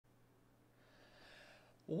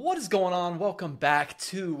What is going on? Welcome back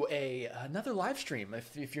to another live stream.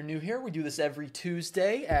 If you're new here, we do this every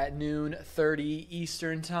Tuesday at noon 30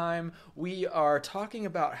 Eastern Time. We are talking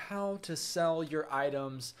about how to sell your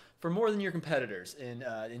items for more than your competitors in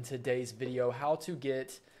today's video. How to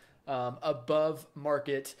get above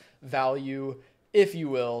market value, if you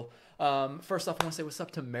will. First off, I want to say what's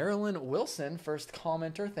up to Marilyn Wilson, first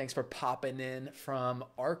commenter. Thanks for popping in from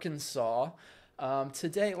Arkansas.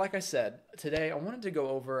 Today, like I said, I wanted to go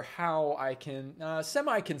over how I can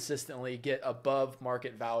semi-consistently get above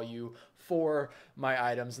market value for my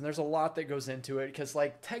items. And there's a lot that goes into it because,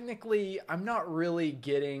 like, technically, I'm not really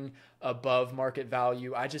getting above market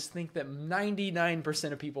value. I just think that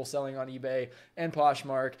 99% of people selling on eBay and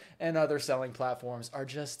Poshmark and other selling platforms are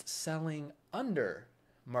just selling under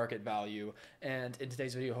market value. And in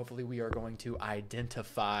today's video, hopefully we are going to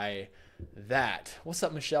identify that. What's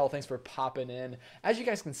up, Michelle? Thanks for popping in. As you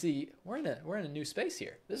guys can see, we're in a new space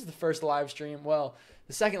here. This is the first live stream. Well,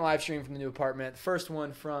 the second live stream from the new apartment. First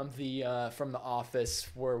one from the office,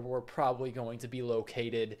 where we're probably going to be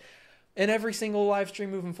located in every single live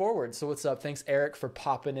stream moving forward. So what's up? Thanks, Eric, for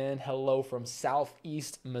popping in. Hello from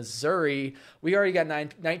Southeast Missouri. We already got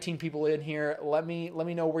 19 people in here. Let me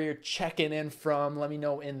know where you're checking in from. Let me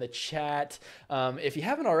know in the chat. If you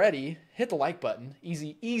haven't already, hit the like button.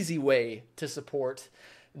 Easy way to support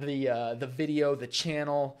the video, the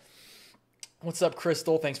channel. What's up,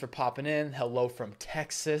 Crystal? Thanks for popping in. Hello from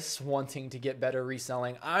Texas, wanting to get better at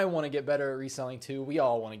reselling. I want to get better at reselling too. We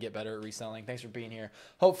all want to get better at reselling. Thanks for being here.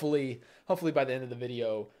 Hopefully by the end of the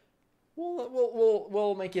video,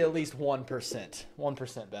 we'll make it at least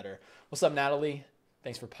 1% better. What's up, Natalie?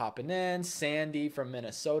 Thanks for popping in. Sandy from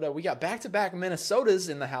Minnesota. We got back-to-back Minnesotas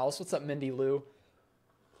in the house. What's up, Mindy Lou?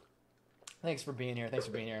 Thanks for being here.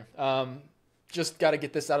 Just got to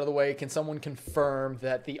get this out of the way. Can someone confirm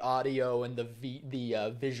that the audio and the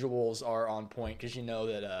visuals are on point? Because you know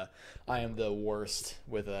that I am the worst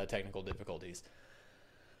with technical difficulties.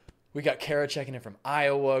 We got Kara checking in from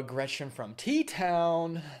Iowa, Gretchen from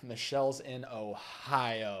T-Town, Michelle's in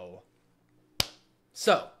Ohio.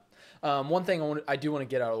 So, one thing I do want to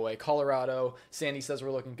get out of the way. Colorado, Sandy says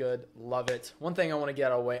we're looking good. Love it. One thing I want to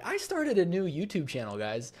get out of the way. I started a new YouTube channel,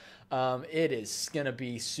 guys. It is going to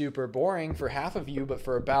be super boring for half of you, but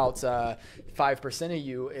for about 5% of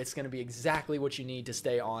you, it's going to be exactly what you need to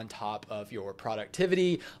stay on top of your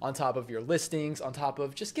productivity, on top of your listings, on top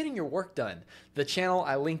of just getting your work done. The channel,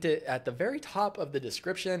 I linked it at the very top of the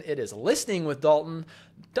description. It is Listing with Dalton,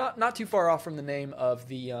 not too far off from the name of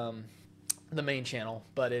the main channel,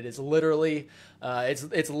 but it is literally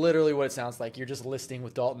it's literally what it sounds like. You're just listing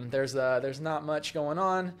with Dalton. There's not much going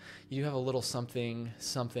on. You do have a little something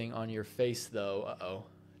on your face though. Uh-oh.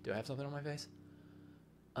 Do I have something on my face?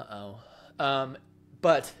 Uh-oh.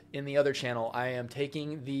 But in the other channel, I am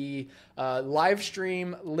taking the live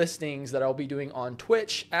stream listings that I'll be doing on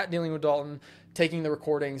Twitch at Dealing with Dalton, taking the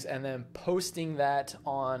recordings and then posting that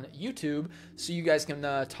on YouTube so you guys can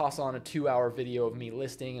toss on a 2-hour video of me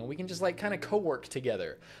listing and we can just like kind of co-work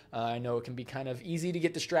together. I know it can be kind of easy to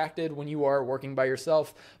get distracted when you are working by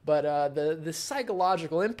yourself, but the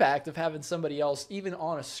psychological impact of having somebody else, even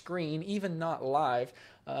on a screen, even not live,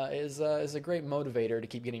 is a great motivator to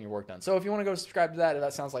keep getting your work done. So if you want to go subscribe to that, if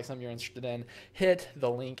that sounds like something you're interested in, hit the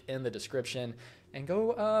link in the description and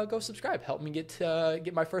go subscribe. Help me get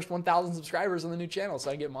my first 1,000 subscribers on the new channel so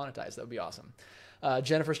I can get monetized. That would be awesome.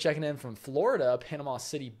 Jennifer's checking in from Florida, Panama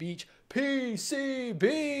City Beach,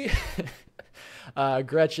 PCB.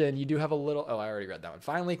 Gretchen, you do have a little... Oh, I already read that one.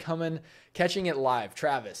 Finally catching it live.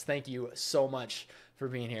 Travis, thank you so much for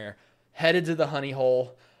being here. Headed to the honey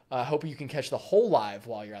hole. Hope you can catch the whole live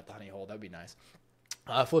while you're at the honey hole. That'd be nice.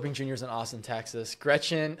 Flipping Juniors in Austin, Texas.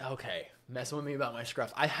 Gretchen, okay, messing with me about my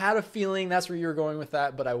scruff. I had a feeling that's where you were going with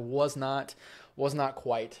that, but I was not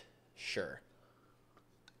quite sure.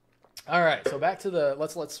 All right, so back to the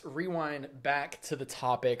let's rewind back to the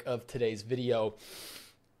topic of today's video.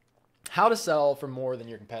 How to sell for more than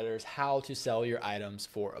your competitors. How to sell your items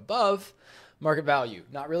for above market value.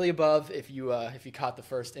 Not really above if you caught the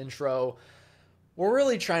first intro. We're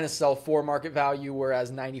really trying to sell for market value,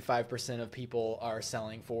 whereas 95% of people are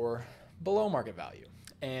selling for below market value.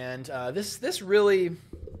 And this really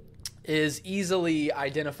is easily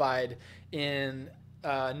identified in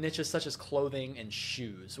niches such as clothing and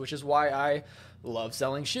shoes, which is why I love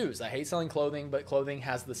selling shoes. I hate selling clothing, but clothing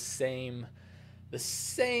has the same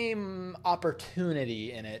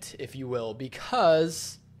opportunity in it, if you will,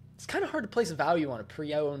 because it's kind of hard to place a value on a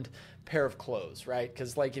pre-owned pair of clothes, right?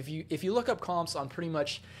 Because like if you look up comps on pretty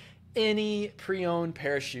much any pre-owned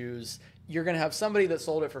pair of shoes, you're going to have somebody that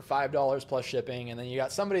sold it for $5 plus shipping, and then you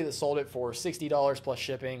got somebody that sold it for $60 plus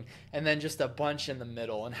shipping, and then just a bunch in the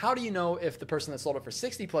middle. And how do you know if the person that sold it for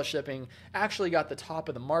 $60 plus shipping actually got the top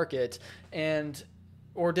of the market,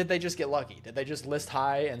 or did they just get lucky? Did they just list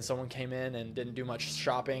high and someone came in and didn't do much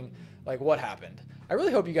shopping? Like, what happened? I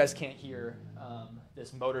really hope you guys can't hear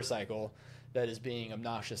this motorcycle that is being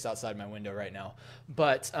obnoxious outside my window right now.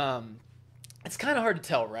 But it's kind of hard to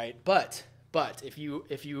tell, right? But if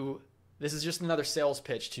you this is just another sales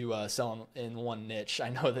pitch to sell in one niche. I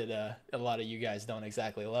know that a lot of you guys don't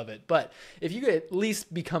exactly love it, but if you could at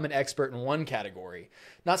least become an expert in one category,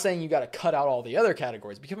 not saying you got to cut out all the other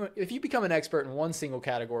categories. If you become an expert in one single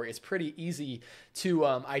category, it's pretty easy to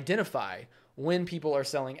identify when people are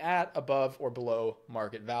selling at, above, or below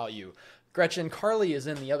market value. Gretchen Carly is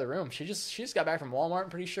in the other room. She just got back from Walmart. I'm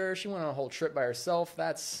pretty sure she went on a whole trip by herself.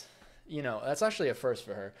 That's actually a first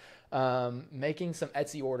for her. Making some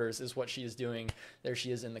Etsy orders is what she is doing. There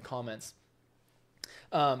she is in the comments.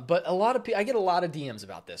 But I get a lot of DMs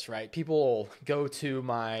about this, right? People go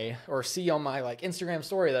to see on my like Instagram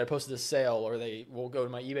story that I posted a sale, or they will go to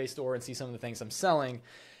my eBay store and see some of the things I'm selling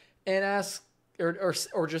and ask,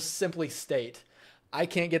 or just simply state, I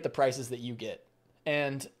can't get the prices that you get.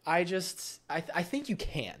 And I think you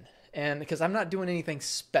can. And because I'm not doing anything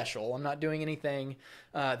special, I'm not doing anything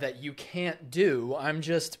that you can't do. I'm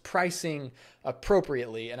just pricing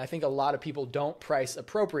appropriately. And I think a lot of people don't price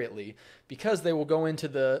appropriately because they will go into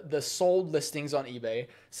the sold listings on eBay,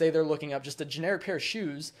 say they're looking up just a generic pair of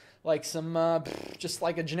shoes, like just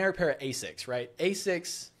like a generic pair of Asics, right?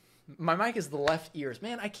 Asics, my mic is the left ears.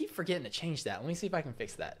 Man, I keep forgetting to change that. Let me see if I can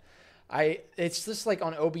fix that. It's just like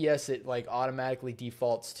on OBS, it like automatically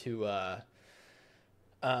defaults to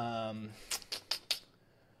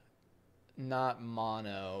not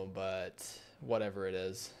mono, but whatever it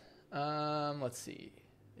is. Let's see.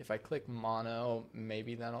 If I click mono,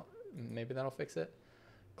 maybe that'll fix it.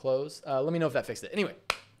 Close. Let me know if that fixed it. Anyway,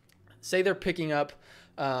 say they're picking up,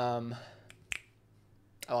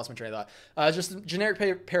 I lost my train of thought. Just a generic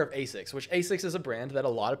pair of Asics, which Asics is a brand that a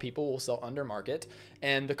lot of people will sell under market,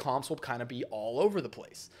 and the comps will kind of be all over the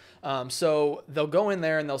place. So they'll go in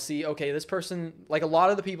there and they'll see, okay, this person, like a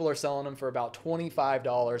lot of the people are selling them for about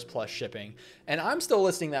 $25 plus shipping, and I'm still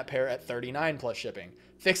listing that pair at $39 plus shipping.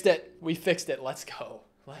 Fixed it. We fixed it. Let's go.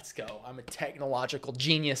 Let's go. I'm a technological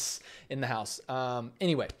genius in the house.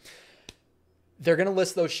 Anyway. They're going to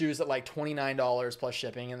list those shoes at like $29 plus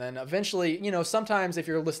shipping. And then eventually, sometimes if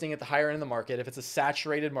you're listing at the higher end of the market, if it's a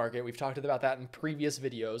saturated market, we've talked about that in previous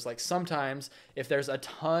videos. Like sometimes if there's a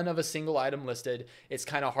ton of a single item listed, it's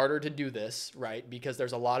kind of harder to do this, right? Because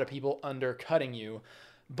there's a lot of people undercutting you.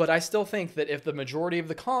 But I still think that if the majority of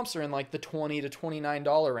the comps are in like the $20 to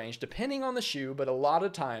 $29 range, depending on the shoe, but a lot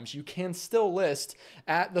of times you can still list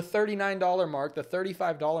at the $39 mark, the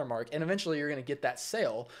 $35 mark, and eventually you're going to get that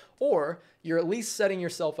sale, or you're at least setting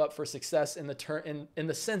yourself up for success in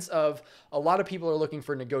the sense of a lot of people are looking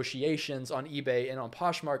for negotiations on eBay and on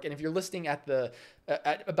Poshmark, and if you're listing at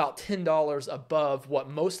about $10 above what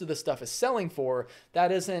most of the stuff is selling for,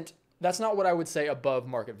 that's not what I would say above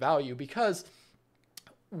market value, because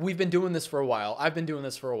we've been doing this for a while. I've been doing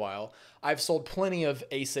this for a while. I've sold plenty of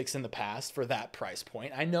Asics in the past for that price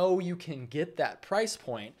point. I know you can get that price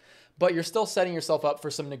point, but you're still setting yourself up for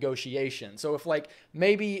some negotiation. So if like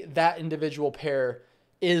maybe that individual pair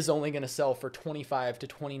is only going to sell for $25 to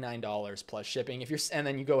 $29 plus shipping, and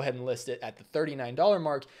then you go ahead and list it at the $39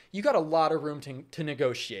 mark, you got a lot of room to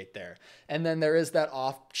negotiate there. And then there is that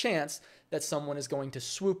off chance that someone is going to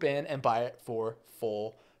swoop in and buy it for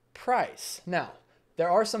full price. Now, there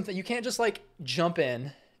are some things you can't just like jump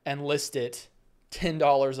in and list it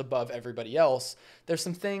 $10 above everybody else. There's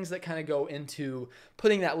some things that kind of go into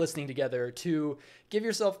putting that listing together to give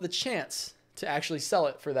yourself the chance to actually sell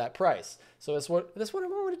it for that price. So that's what I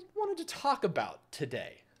wanted to talk about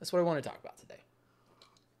today. That's what I want to talk about today.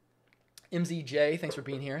 MZJ, thanks for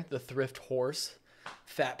being here. The Thrift Horse,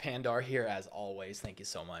 Fat Pandar here as always. Thank you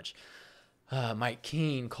so much. Mike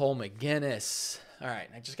Keene, Cole McGinnis. All right,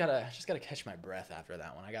 I just gotta catch my breath after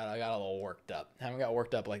that one. I got a little worked up. I haven't got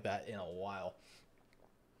worked up like that in a while.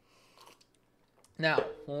 Now,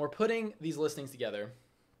 when we're putting these listings together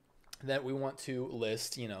that we want to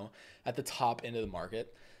list, at the top end of the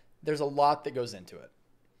market, there's a lot that goes into it.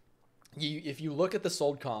 If you look at the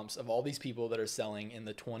sold comps of all these people that are selling in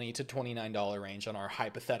the $20 to $29 range on our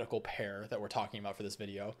hypothetical pair that we're talking about for this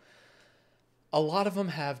video, a lot of them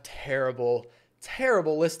have terrible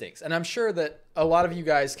listings. And I'm sure that a lot of you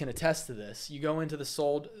guys can attest to this. You go into the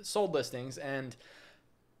sold listings, and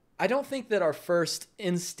I don't think that our first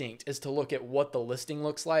instinct is to look at what the listing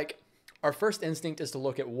looks like our first instinct is to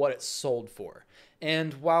look at what it's sold for.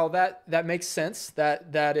 And while that makes sense,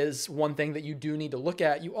 that is one thing that you do need to look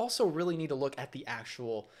at, you also really need to look at the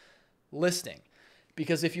actual listing.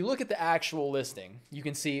 Because if you look at the actual listing, you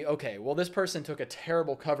can see, okay, well, this person took a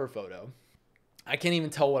terrible cover photo. I can't even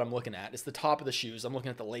tell what I'm looking at. It's the top of the shoes. I'm looking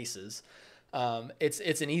at the laces.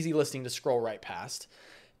 It's an easy listing to scroll right past.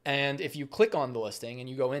 And if you click on the listing and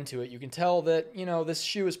you go into it, you can tell that, this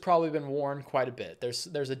shoe has probably been worn quite a bit.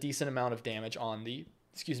 There's a decent amount of damage on the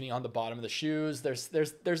bottom of the shoes. There's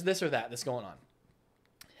this or that that's going on.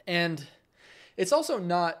 And it's also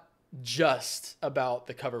not just about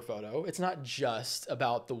the cover photo. It's not just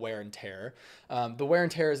about the wear and tear. The wear and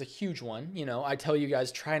tear is a huge one. I tell you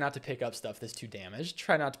guys, try not to pick up stuff that's too damaged.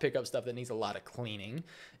 Try not to pick up stuff that needs a lot of cleaning.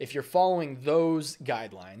 If you're following those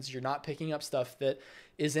guidelines, you're not picking up stuff that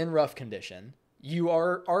is in rough condition. You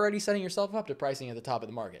are already setting yourself up to pricing at the top of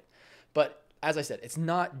the market. But as I said, it's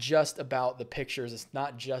not just about the pictures. It's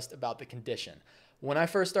not just about the condition. When I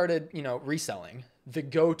first started, reselling, the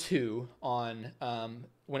go-to on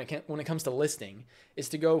when it comes to listing is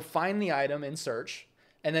to go find the item in search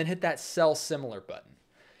and then hit that sell similar button.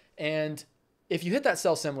 And if you hit that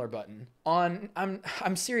sell similar button on,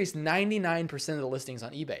 I'm serious, 99% of the listings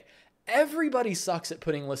on eBay, everybody sucks at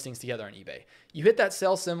putting listings together on eBay. You hit that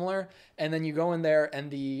sell similar and then you go in there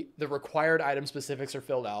and the required item specifics are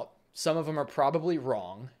filled out. Some of them are probably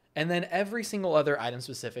wrong. And then every single other item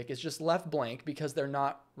specific is just left blank because they're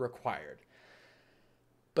not required.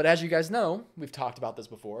 But as you guys know, we've talked about this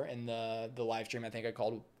before in the live stream. I think I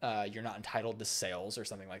called You're Not Entitled to Sales or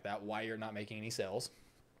something like that. Why you're not making any sales.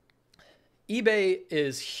 eBay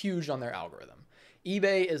is huge on their algorithm.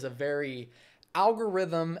 eBay is a very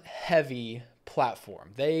algorithm heavy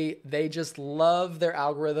platform. They just love their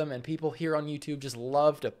algorithm, and people here on YouTube just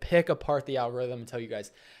love to pick apart the algorithm and tell you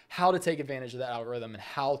guys how to take advantage of that algorithm and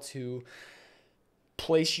how to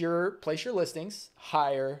place your listings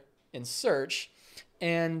higher in search.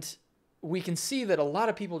 And we can see that a lot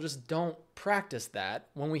of people just don't practice that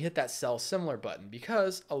when we hit that sell similar button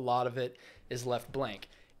because a lot of it is left blank.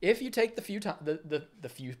 If you take if you take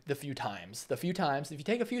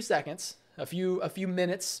a few seconds, a few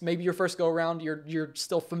minutes, maybe your first go around, you're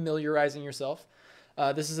still familiarizing yourself.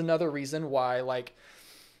 This is another reason why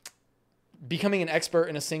becoming an expert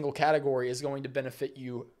in a single category is going to benefit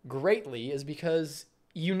you greatly, is because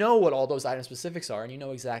you know what all those item specifics are and you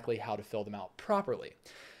know exactly how to fill them out properly.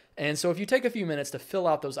 And so if you take a few minutes to fill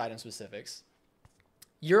out those item specifics,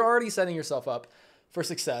 you're already setting yourself up for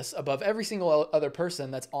success above every single other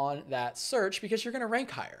person that's on that search because you're going to rank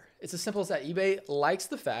higher. It's as simple as that. eBay likes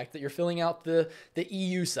the fact that you're filling out the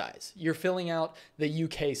EU size. You're filling out the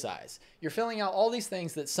UK size. You're filling out all these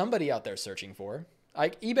things that somebody out there is searching for.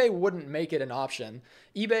 eBay wouldn't make it an option.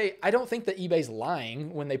 I don't think that eBay's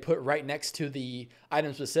lying when they put right next to the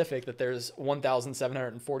item specific that there's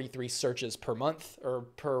 1,743 searches per month or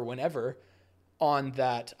per whenever on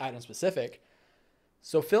that item specific.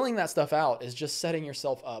 So filling that stuff out is just setting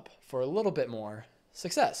yourself up for a little bit more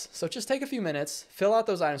success. So just take a few minutes, fill out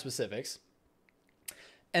those item specifics,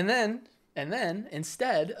 and then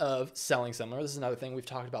instead of selling similar, this is another thing we've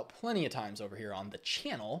talked about plenty of times over here on the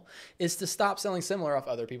channel, is to stop selling similar off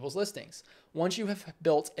other people's listings. Once you have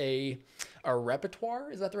built a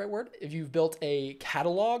repertoire, is that the right word? If you've built a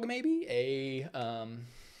catalog, maybe I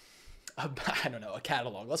don't know, a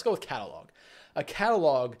catalog. Let's go with catalog. A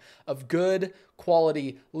catalog of good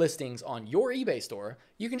quality listings on your eBay store.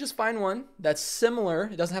 You can just find one that's similar.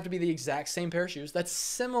 It doesn't have to be the exact same pair of shoes. That's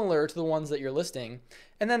similar to the ones that you're listing.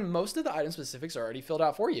 And then most of the item specifics are already filled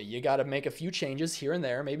out for you. You got to make a few changes here and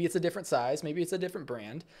there. Maybe it's a different size. Maybe it's a different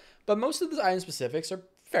brand. But most of the item specifics are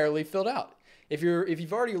fairly filled out. If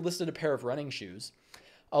you've already listed a pair of running shoes,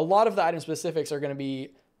 a lot of the item specifics are going to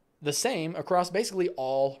be the same across basically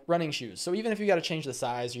all running shoes. So even if you got to change the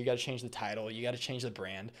size, or you got to change the title, you got to change the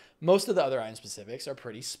brand, most of the other item specifics are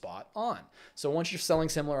pretty spot on. So once you're selling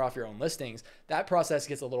similar off your own listings, that process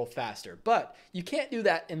gets a little faster. But you can't do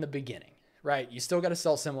that in the beginning, right? You still got to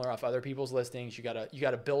sell similar off other people's listings. You got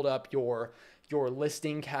to build up your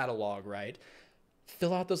listing catalog, right?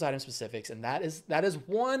 Fill out those item specifics, and that is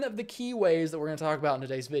one of the key ways that we're going to talk about in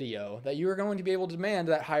today's video, that you're going to be able to demand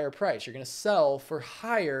that higher price. You're going to sell for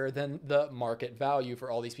higher than the market value for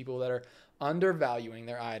all these people that are undervaluing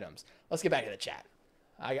their items. Let's get back to the chat.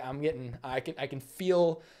 I can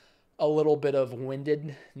feel a little bit of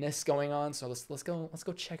windedness going on, so let's go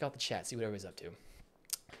check out the chat, see what everybody's up to.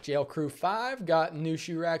 JL Crew 5 got new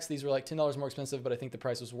shoe racks. These were like $10 more expensive, but I think the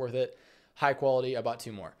price was worth it. high quality. I bought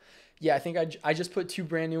 2 more. Yeah, I think I just put 2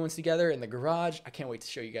 brand new ones together in the garage. I can't wait to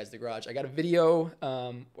show you guys the garage. I got a video.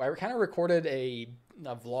 I kind of recorded a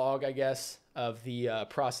vlog, I guess, of the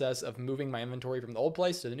process of moving my inventory from the old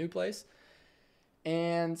place to the new place.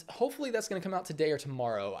 And hopefully that's going to come out today or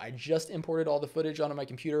tomorrow. I just imported all the footage onto my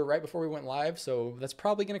computer right before we went live. So that's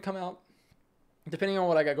probably going to come out, depending on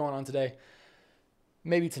what I got going on today,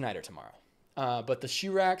 maybe tonight or tomorrow. But the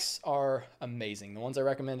shoe racks are amazing. The ones I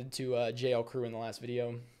recommended to JL Crew in the last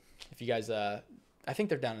video. If you guys, I think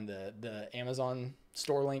they're down in the Amazon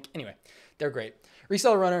store link. Anyway, they're great.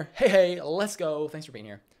 Reseller Runner, hey, let's go. Thanks for being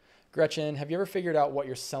here. Gretchen, have you ever figured out what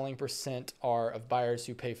your selling % are of buyers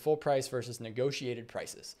who pay full price versus negotiated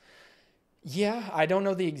prices? Yeah, I don't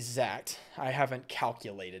know the exact. I haven't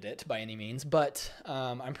calculated it by any means, but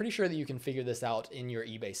I'm pretty sure that you can figure this out in your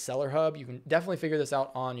eBay Seller Hub. You can definitely figure this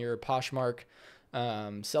out on your Poshmark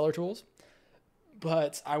seller tools.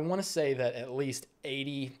 But I want to say that at least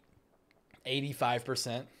 85%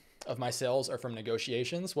 of my sales are from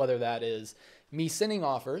negotiations, whether that is me sending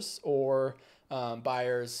offers or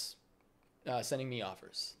buyers sending me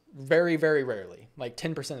offers. Very, very rarely, like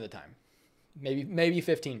 10% of the time, maybe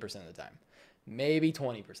 15% of the time, maybe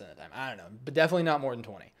 20% of the time. I don't know, but definitely not more than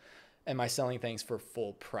 20. Am I selling things for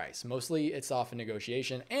full price? Mostly it's off a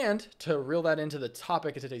negotiation. And to reel that into the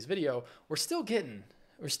topic of today's video, we're still getting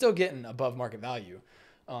above market value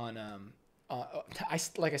on,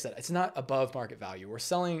 like I said, it's not above market value. We're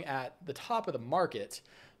selling at the top of the market,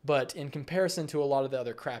 but in comparison to a lot of the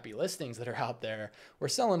other crappy listings that are out there, we're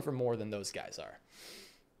selling for more than those guys are.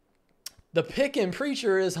 The Pickin'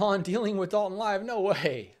 Preacher is on Dealing with Dalton Live. No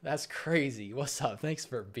way. That's crazy. What's up? Thanks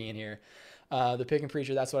for being here. The Pickin'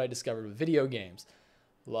 Preacher, that's what I discovered with video games.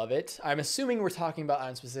 Love it. I'm assuming we're talking about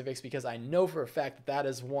item specifics because I know for a fact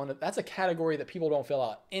that that's a category that people don't fill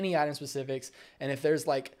out any item specifics. And if there's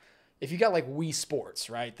if you got like Wii Sports,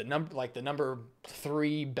 right? The number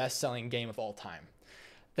 3 best-selling game of all time.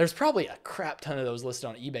 There's probably a crap ton of those listed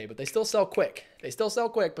on eBay, but they still sell quick.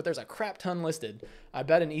 But there's a crap ton listed. I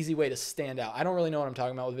bet an easy way to stand out. I don't really know what I'm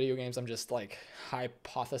talking about with video games. I'm just like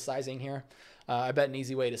hypothesizing here. I bet an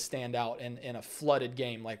easy way to stand out in a flooded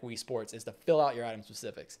game like Wii Sports is to fill out your item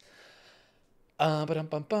specifics.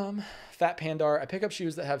 Fat Pandar, I pick up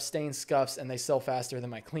shoes that have stained scuffs and they sell faster than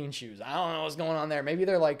my clean shoes. I don't know what's going on there. Maybe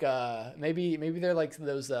they're like maybe they're like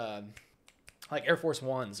those like Air Force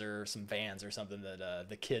Ones or some Vans or something that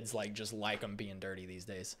the kids just like them being dirty these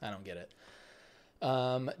days. I don't get it.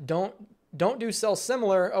 Don't do sell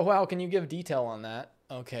similar. Oh wow, can you give detail on that?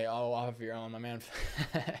 Okay, I'll have your own, my man.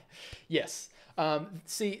 Yes.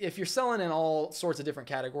 See, if you're selling in all sorts of different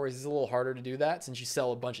categories, it's a little harder to do that since you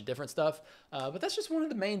sell a bunch of different stuff. But that's just one of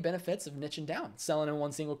the main benefits of niching down. Selling in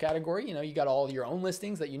one single category, you got all your own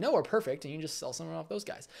listings that are perfect, and you just sell something off those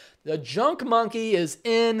guys. The Junk Monkey is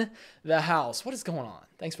in the house. What is going on?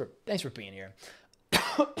 Thanks for being here.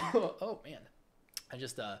 Oh man, I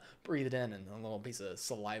just breathed in and a little piece of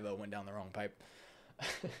saliva went down the wrong pipe.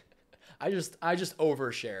 I just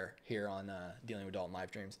overshare here on Dealing with Dalton live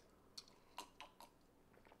streams.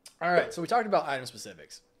 All right, so we talked about item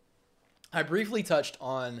specifics. I briefly touched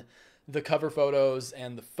on the cover photos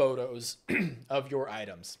and the photos of your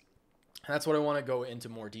items. And that's what I want to go into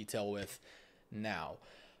more detail with now.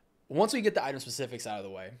 Once we get the item specifics out of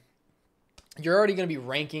the way, you're already going to be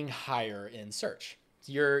ranking higher in search.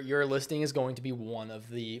 Your listing is going to be one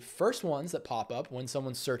of the first ones that pop up when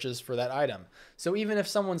someone searches for that item. So even if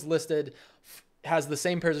someone's has the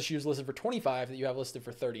same pairs of shoes listed for 25 that you have listed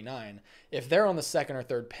for 39. If they're on the second or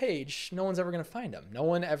third page, no one's ever going to find them. No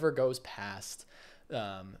one ever goes past.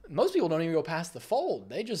 Most people don't even go past the fold.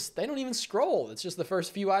 They don't even scroll. It's just the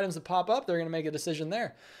first few items that pop up. They're going to make a decision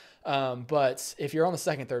there. But if you're on the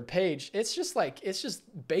second, third page, it's just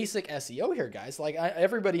basic SEO here, guys.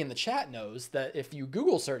 Everybody in the chat knows that if you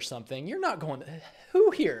Google search something, you're not going to, who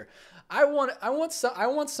here? I want some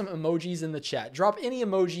emojis in the chat. Drop any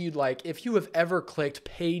emoji you'd like if you have ever clicked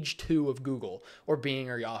page 2 of Google or Bing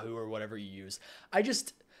or Yahoo or whatever you use. I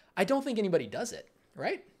don't think anybody does it,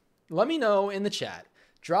 right? Let me know in the chat.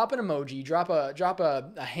 Drop an emoji, drop a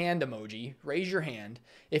hand emoji, raise your hand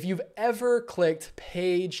if you've ever clicked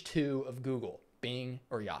page 2 of Google, Bing,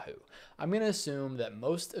 or Yahoo. I'm going to assume that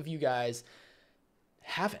most of you guys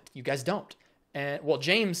haven't. You guys don't. And well,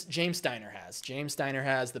 James Steiner has. James Steiner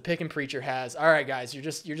has. The Pickin' Preacher has. All right, guys, you're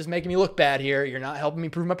just making me look bad here. You're not helping me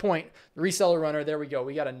prove my point. The Reseller Runner, there we go.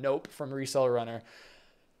 We got a nope from Reseller Runner.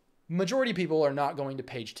 Majority of people are not going to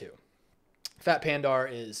page 2. Fat Pandar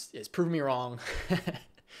is proving me wrong.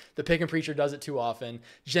 The Pick and Preacher does it too often.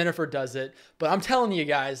 Jennifer does it. But I'm telling you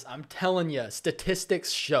guys,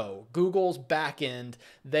 statistics show, Google's back end,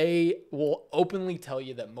 they will openly tell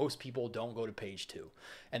you that most people don't go to page 2.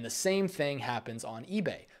 And the same thing happens on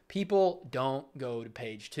eBay. People don't go to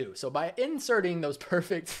page 2. So by inserting those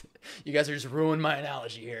perfect, you guys are just ruining my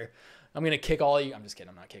analogy here. I'm going to kick all of you. I'm just kidding.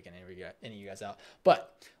 I'm not kicking any of you guys out.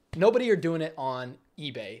 But nobody are doing it on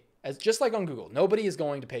eBay. As just like on Google, nobody is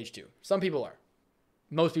going to page 2. Some people are.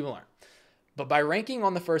 Most people aren't. But by ranking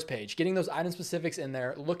on the first page, getting those item specifics in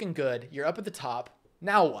there, looking good, you're up at the top.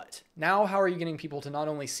 Now what? Now how are you getting people to not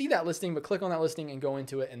only see that listing, but click on that listing and go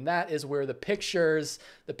into it? And that is where the pictures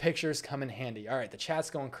come in handy. All right, the chat's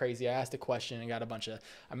going crazy. I asked a question and got a bunch of,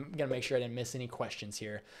 I'm going to make sure I didn't miss any questions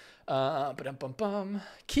here.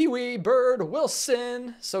 Kiwi, Bird,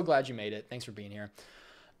 Wilson. So glad you made it. Thanks for being here.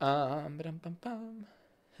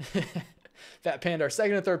 Fat Panda, our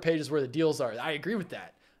second and third page is where the deals are. I agree with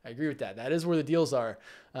that. That is where the deals are.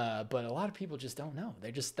 But a lot of people just don't know.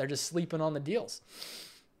 They're just sleeping on the deals.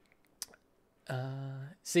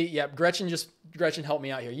 See, yep, Gretchen helped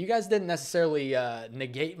me out here. You guys didn't necessarily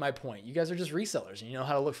negate my point. You guys are just resellers and you know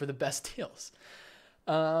how to look for the best deals.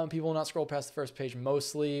 People will not scroll past the first page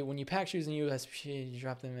mostly. When you pack shoes in USP, you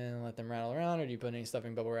drop them in and let them rattle around, or do you put any stuff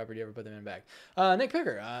in bubble wrap, or do you ever put them in a bag? Nick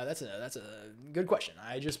Picker, that's a good question.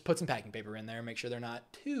 I just put some packing paper in there, make sure they're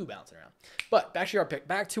not too bouncing around. But back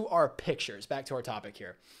to our pictures, back to our topic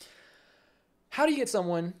here. How do you get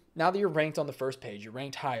someone, now that you're ranked on the first page, you're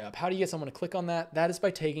ranked high up, how do you get someone to click on that? That is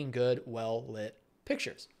by taking good, well-lit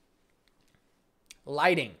pictures.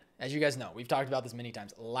 Lighting. As you guys know, we've talked about this many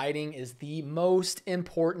times. Lighting is the most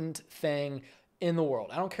important thing in the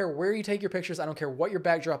world. I don't care where you take your pictures. I don't care what your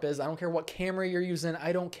backdrop is. I don't care what camera you're using.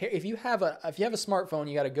 I don't care if you have a smartphone,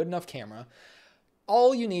 you got a good enough camera.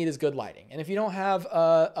 All you need is good lighting. And if you don't have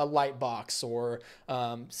a light box or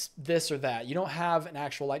this or that, you don't have an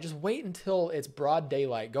actual light, just wait until it's broad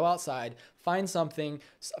daylight. Go outside, find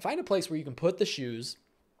a place where you can put the shoes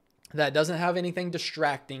that doesn't have anything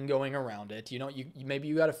distracting going around it. Maybe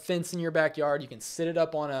you got a fence in your backyard. You can sit it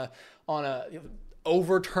up on a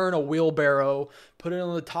overturn a wheelbarrow, put it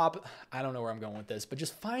on the top. I don't know where I'm going with this, but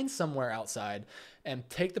just find somewhere outside and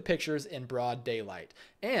take the pictures in broad daylight.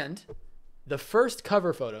 And the first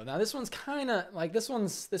cover photo. Now this one's kind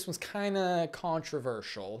of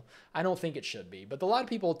controversial. I don't think it should be, but a lot of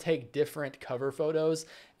people take different cover photos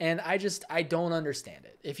and I don't understand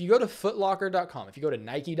it. If you go to footlocker.com, if you go to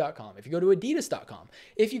nike.com, if you go to adidas.com,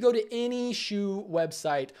 if you go to any shoe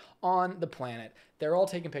website on the planet, they're all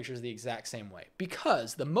taking pictures the exact same way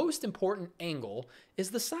because the most important angle is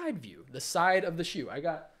the side view, the side of the shoe. I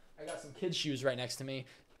got some kids' shoes right next to me.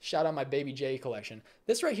 Shout out my Baby J collection.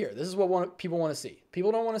 This right here, this is what people want to see.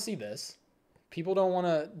 People don't want to see this. People don't want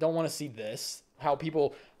to see this.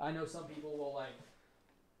 I know some people will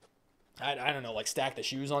I don't know, like stack the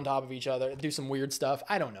shoes on top of each other, do some weird stuff.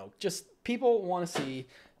 I don't know. Just people want to see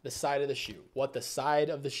the side of the shoe, what the side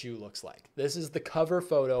of the shoe looks like. This is the cover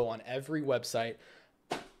photo on every website.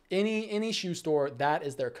 Any shoe store, that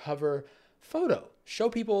is their cover photo. Show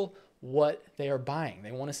people what they are buying.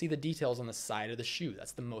 They want to see the details on the side of the shoe.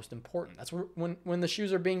 That's the most important. That's where when the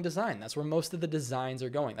shoes are being designed, that's where most of the designs are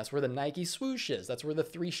going. That's where the Nike swoosh is. That's where the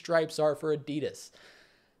 3 stripes are for Adidas.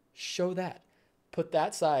 Show that. Put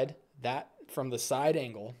that from the side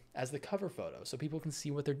angle as the cover photo so people can see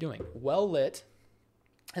what they're doing. Well lit.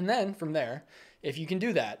 And then from there, if you can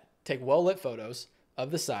do that, take well lit photos of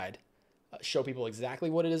the side, show people exactly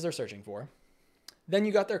what it is they're searching for. Then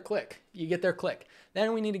you got their click. You get their click.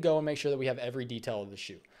 Then we need to go and make sure that we have every detail of the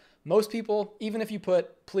shoe. Most people, even if you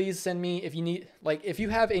put, please send me, if you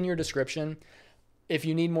have in your description, if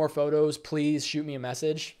you need more photos, please shoot me a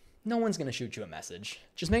message. No one's going to shoot you a message.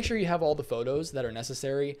 Just make sure you have all the photos that are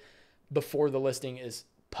necessary before the listing is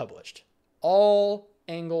published. All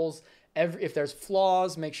angles, if there's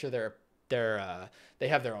flaws, make sure they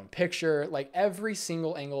have their own picture. Like every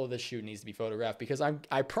single angle of the shoe needs to be photographed because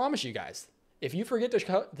I promise you guys, if you forget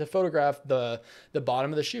to photograph the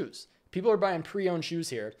bottom of the shoes, people are buying pre-owned shoes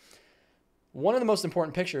here. One of the most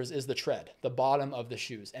important pictures is the tread, the bottom of the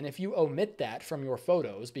shoes. And if you omit that from your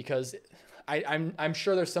photos, because I'm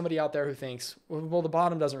sure there's somebody out there who thinks, well, the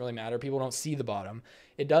bottom doesn't really matter. People don't see the bottom.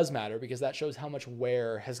 It does matter because that shows how much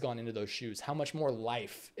wear has gone into those shoes, how much more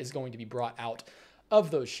life is going to be brought out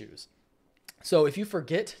of those shoes. So if you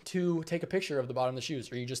forget to take a picture of the bottom of the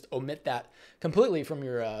shoes, or you just omit that completely from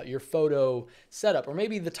your photo setup, or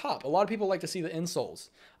maybe the top. A lot of people like to see the insoles.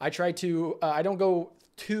 I try to, I don't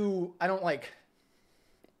like,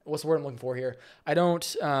 what's the word I'm looking for here? I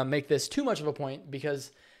don't make this too much of a point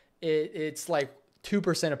because it's like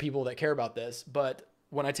 2% of people that care about this, but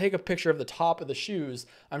when I take a picture of the top of the shoes,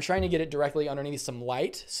 I'm trying to get it directly underneath some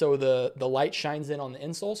light. So the light shines in on the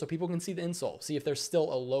insole so people can see the insole, see if there's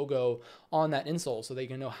still a logo on that insole so they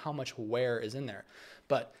can know how much wear is in there.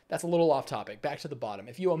 But that's a little off topic. Back to the bottom.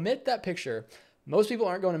 If you omit that picture, most people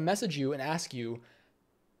aren't going to message you and ask you,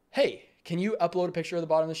 hey, can you upload a picture of the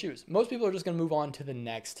bottom of the shoes? Most people are just going to move on to the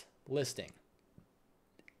next listing.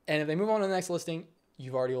 And if they move on to the next listing,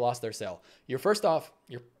 you've already lost their sale. You're first off,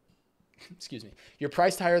 you're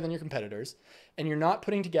priced higher than your competitors, and you're not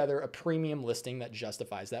putting together a premium listing that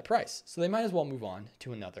justifies that price. So they might as well move on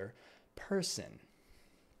to another person.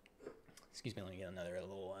 Excuse me, let me get another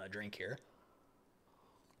little drink here.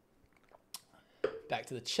 Back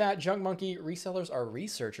to the chat. Junk Monkey, resellers are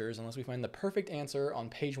researchers. Unless we find the perfect answer on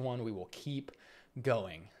page 1, we will keep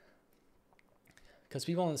going. Because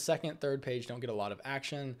people on the second, third page don't get a lot of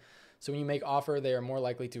action. So when you make offer, they are more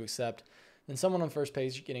likely to accept than someone on first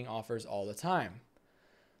page getting offers all the time.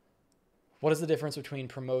 What is the difference between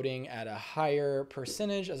promoting at a higher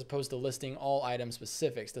percentage as opposed to listing all item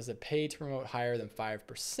specifics? Does it pay to promote higher than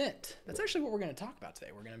 5%? That's actually what we're going to talk about today.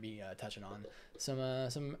 We're going to be touching on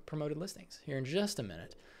some promoted listings here in just a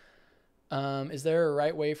minute. Is there a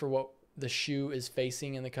right way for what the shoe is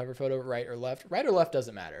facing in the cover photo, right or left? Right or left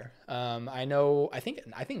doesn't matter. I think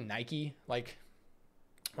Nike, like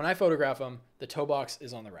when I photograph them, the toe box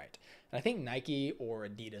is on the right. And I think Nike or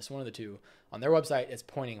Adidas, one of the two, on their website is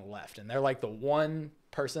pointing left. And they're like the one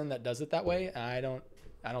person that does it that way. And I don't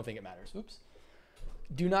think it matters. Oops.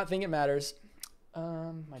 Do not think it matters.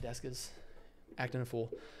 My desk is acting a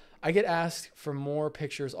fool. I get asked for more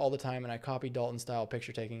pictures all the time, and I copy Dalton style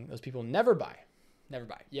picture taking. Those people never buy. Never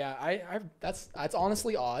buy. Yeah, that's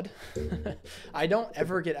honestly odd. I don't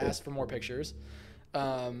ever get asked for more pictures.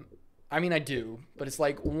 I mean, I do, but it's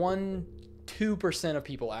like 1-2% of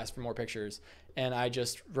people ask for more pictures, and I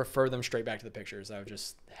just refer them straight back to the pictures. I would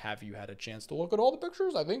just, have you had a chance to look at all the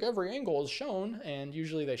pictures? I think every angle is shown, and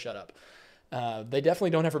usually they shut up. They definitely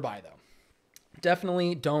don't ever buy, though.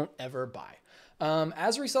 Definitely don't ever buy.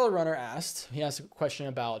 As Reseller Runner asked, he asked a question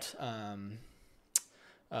about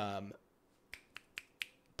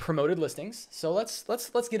promoted listings. So let's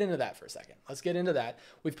get into that for a second. Let's get into that.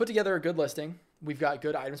 We've put together a good listing. We've got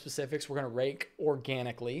good item specifics. We're going to rank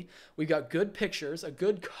organically. We've got good pictures, a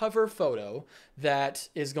good cover photo that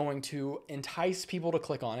is going to entice people to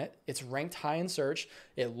click on it. It's ranked high in search.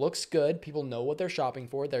 It looks good. People know what they're shopping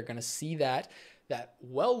for. They're going to see that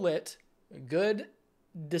well lit, good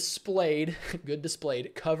displayed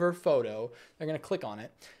cover photo. They're going to click on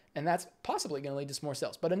it. And that's possibly going to lead to some more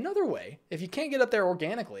sales. But another way, if you can't get up there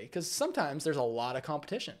organically, because sometimes there's a lot of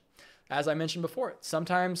competition. As I mentioned before,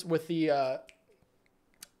 sometimes with the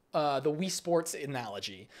Wii Sports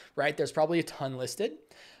analogy, right? There's probably a ton listed.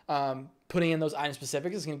 Putting in those item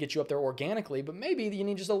specifics is going to get you up there organically, but maybe you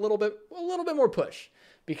need just a little bit more push,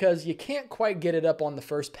 because you can't quite get it up on the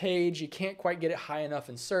first page. You can't quite get it high enough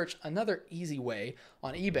in search. Another easy way,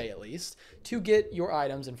 on eBay at least, to get your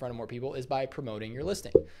items in front of more people is by promoting your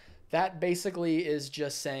listing. That basically is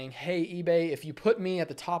just saying, hey, eBay, if you put me at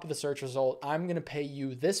the top of the search result, I'm going to pay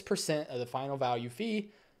you this % of the final value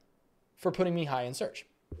fee for putting me high in search.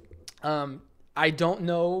 I don't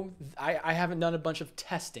know. I haven't done a bunch of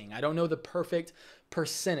testing. I don't know the perfect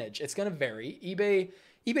percentage. It's going to vary.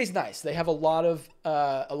 eBay's nice. They have a lot of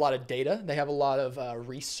data. They have a lot of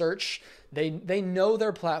research. They know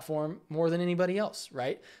their platform more than anybody else,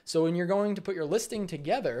 right? So when you're going to put your listing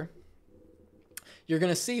together, you're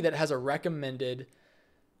going to see that it has a recommended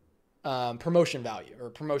promotion value or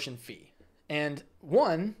promotion fee. And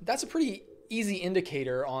that's a pretty easy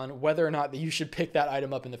indicator on whether or not that you should pick that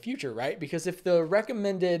item up in the future, right? Because if the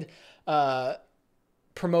recommended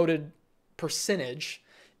promoted percentage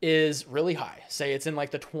is really high, say it's in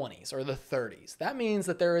like the 20s or the 30s, that means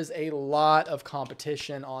that there is a lot of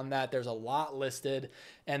competition on that. There's a lot listed,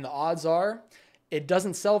 and the odds are it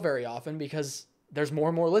doesn't sell very often because there's more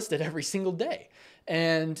and more listed every single day.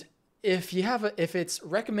 And if it's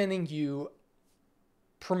recommending you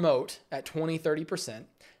promote at 20-30%,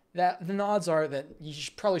 then the odds are that you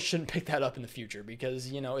probably shouldn't pick that up in the future,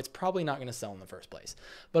 because it's probably not going to sell in the first place.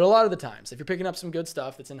 But a lot of the times, if you're picking up some good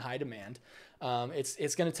stuff that's in high demand,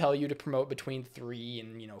 it's going to tell you to promote between 3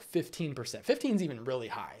 and 15%. 15 is even really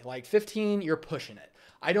high. Like 15, you're pushing it.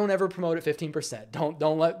 I don't ever promote at 15%.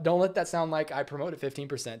 Don't let that sound like I promote at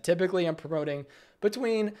 15%. Typically, I'm promoting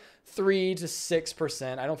between 3 to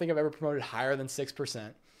 6%. I don't think I've ever promoted higher than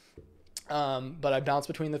 6%. But I bounce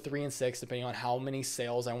between the 3 and 6, depending on how many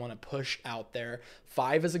sales I want to push out there.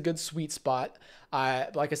 5 is a good sweet spot.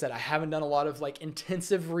 Like I said, I haven't done a lot of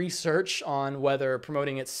intensive research on whether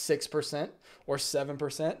promoting at 6% or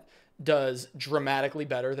 7% does dramatically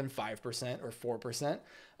better than 5% or 4%.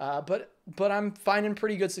 But I'm finding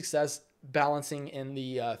pretty good success balancing in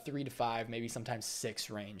the 3 to 5, maybe sometimes 6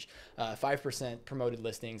 range. 5% promoted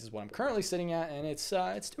listings is what I'm currently sitting at, and it's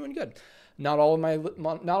doing good. Not all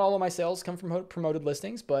of my sales come from promoted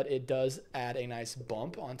listings, but it does add a nice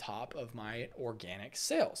bump on top of my organic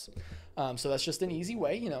sales. So that's just an easy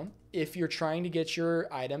way, if you're trying to get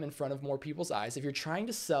your item in front of more people's eyes, if you're trying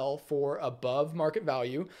to sell for above market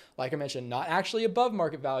value, like I mentioned, not actually above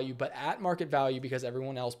market value, but at market value because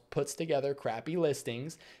everyone else puts together crappy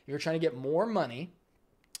listings. If you're trying to get more money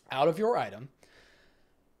out of your item,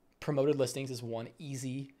 promoted listings is one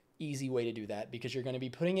easy way to do that because you're going to be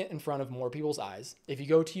putting it in front of more people's eyes. If you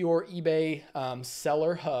go to your eBay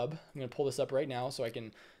seller hub, I'm going to pull this up right now so I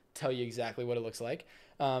can tell you exactly what it looks like.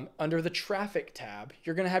 Under the traffic tab,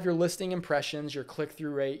 you're going to have your listing impressions, your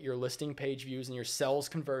click-through rate, your listing page views, and your sales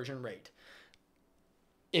conversion rate.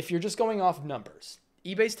 If you're just going off numbers,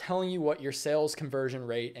 eBay's telling you what your sales conversion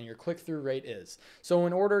rate and your click-through rate is. So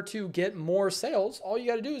in order to get more sales, all you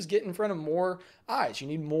got to do is get in front of more eyes. You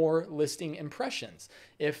need more listing impressions.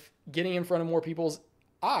 If getting in front of more people's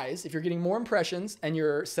eyes, if you're getting more impressions and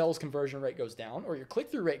your sales conversion rate goes down or your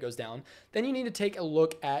click-through rate goes down, then you need to take a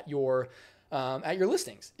look at your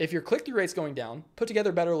listings. If your click-through rate's going down, put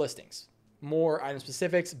together better listings. More item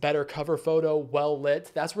specifics, better cover photo, well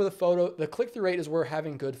lit. That's where the click-through rate is where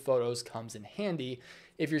having good photos comes in handy.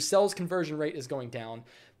 If your sales conversion rate is going down,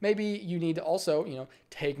 maybe you need to also,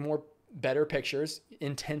 take more better pictures,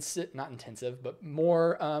 not intensive, but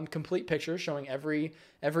more complete pictures showing every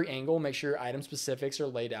angle. Make sure your item specifics are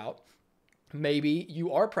laid out. Maybe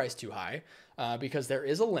you are priced too high because there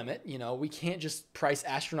is a limit. We can't just price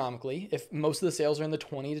astronomically. If most of the sales are in the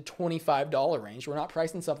 $20 to $25 range, we're not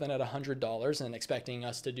pricing something at $100 and expecting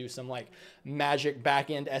us to do some magic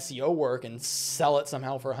back-end SEO work and sell it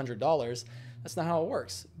somehow for $100. That's not how it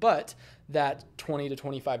works. But that $20 to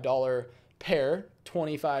 $25 pair,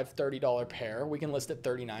 $25, $30 pair, we can list at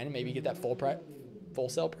 $39 and maybe get that full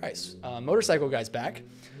sale price. Motorcycle guy's back.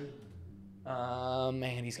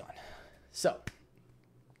 Man, he's gone. So,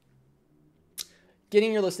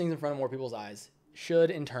 getting your listings in front of more people's eyes should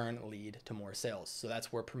in turn lead to more sales. So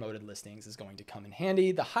that's where promoted listings is going to come in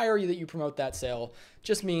handy. The higher that you promote that sale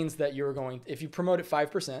just means that if you promote it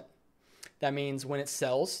 5%, that means when it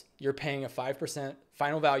sells, you're paying a 5%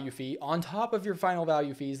 final value fee on top of your final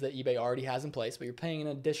value fees that eBay already has in place, but you're paying an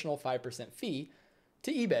additional 5% fee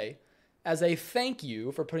to eBay as a thank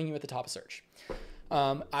you for putting you at the top of search.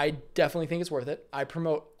 I definitely think it's worth it. I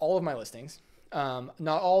promote all of my listings. Not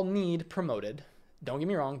all need promoted. Don't get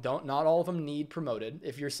me wrong. Not all of them need promoted.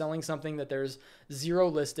 If you're selling something that there's 0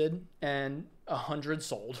 listed and 100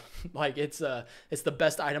 sold, it's the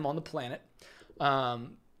best item on the planet,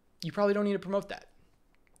 you probably don't need to promote that.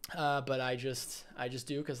 But I just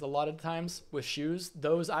do because a lot of times with shoes,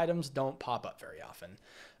 those items don't pop up very often.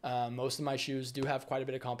 Most of my shoes do have quite a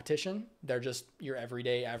bit of competition. They're just your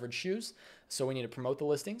everyday average shoes. So we need to promote the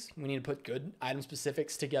listings. We need to put good item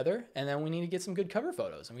specifics together. And then we need to get some good cover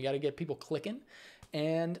photos. And we got to get people clicking.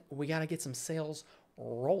 And we got to get some sales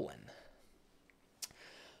rolling.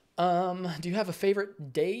 Do you have a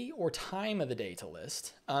favorite day or time of the day to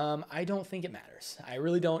list? I don't think it matters. I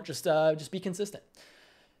really don't. Just be consistent.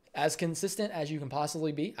 As consistent as you can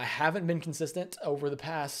possibly be. I haven't been consistent over the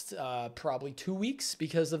past probably 2 weeks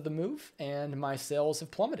because of the move, and my sales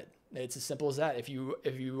have plummeted. It's as simple as that. If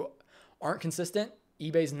you aren't consistent,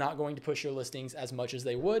 eBay's not going to push your listings as much as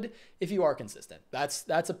they would if you are consistent. That's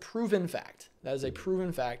a proven fact. That is a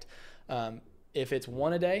proven fact. If it's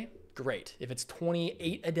 1 a day, great. If it's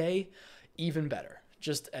 28 a day, even better.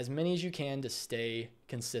 Just as many as you can to stay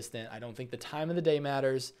consistent. I don't think the time of the day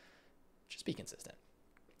matters. Just be consistent.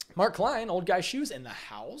 Mark Klein, Old Guy Shoes in the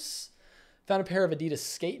house. Found a pair of Adidas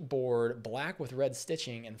skateboard, black with red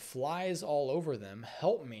stitching and flies all over them.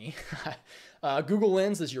 Help me. Google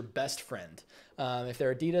Lens is your best friend. If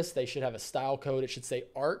they're Adidas, they should have a style code. It should say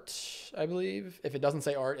art, I believe. If it doesn't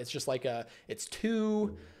say art, it's just it's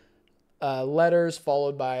 2 letters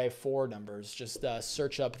followed by 4 numbers. Just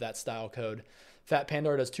search up that style code. Fat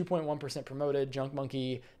Pandora does 2.1% promoted. Junk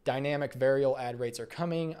Monkey dynamic variable ad rates are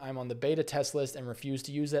coming. I'm on the beta test list and refuse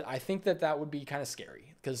to use it. I think that would be kind of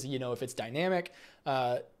scary because, if it's dynamic,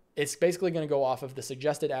 it's basically going to go off of the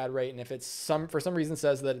suggested ad rate. And if for some reason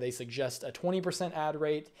says that they suggest a 20% ad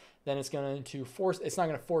rate, then it's not going to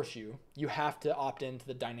force you. You have to opt into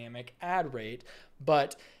the dynamic ad rate,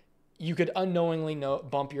 but you could unknowingly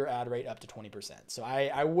bump your ad rate up to 20%. So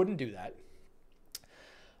I wouldn't do that.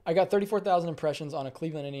 I got 34,000 impressions on a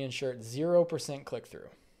Cleveland Indians shirt, 0% click-through.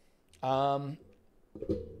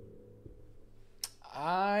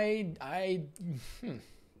 I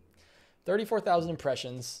 34,000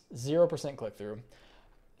 impressions, 0% click through.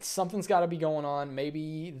 Something's got to be going on.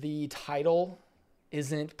 Maybe the title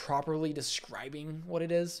isn't properly describing what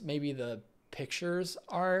it is. Maybe the pictures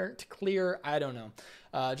aren't clear. I don't know.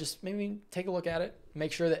 Just maybe take a look at it.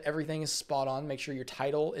 Make sure that everything is spot on. Make sure your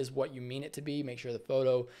title is what you mean it to be. Make sure the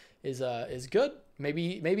photo is good.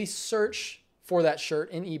 Maybe search for that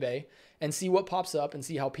shirt in eBay and see what pops up and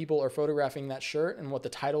see how people are photographing that shirt and what the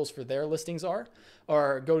titles for their listings are.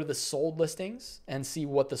 Or go to the sold listings and see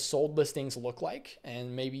what the sold listings look like,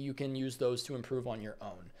 and maybe you can use those to improve on your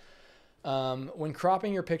own. When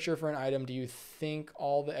cropping your picture for an item, do you think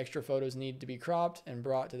all the extra photos need to be cropped and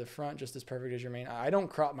brought to the front just as perfect as your main? I don't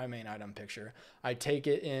crop my main item picture. I take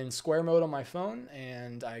it in square mode on my phone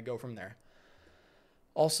and I go from there.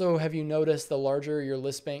 Also, have you noticed the larger your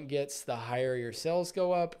list bank gets, the higher your sales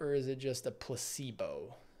go up, or is it just a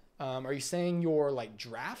placebo? Are you saying your like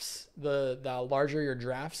drafts, the larger your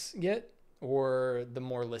drafts get, or the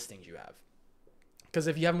more listings you have? Because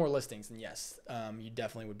if you have more listings, then yes, you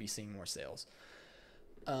definitely would be seeing more sales.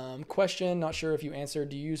 Question, not sure if you answered.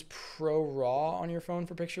 Do you use Pro Raw on your phone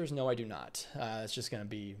for pictures? No, I do not. It's just going to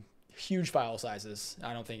be huge file sizes.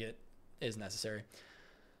 I don't think it is necessary.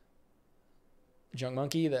 Junk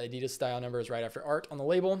Monkey, the Adidas style number is right after art on the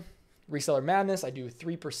label. Reseller Madness, I do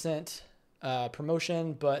 3%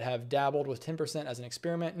 promotion, but have dabbled with 10% as an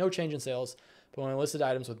experiment. No change in sales, but when I listed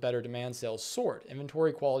items with better demand, sales soared.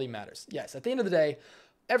 Inventory quality matters. Yes, at the end of the day,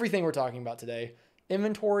 everything we're talking about today,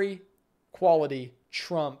 inventory quality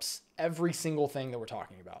trumps every single thing that we're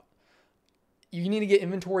talking about. You need to get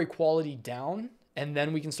inventory quality down, and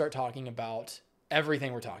then we can start talking about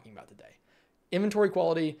everything we're talking about today. Inventory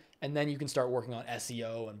quality, and then you can start working on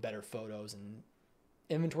SEO and better photos, and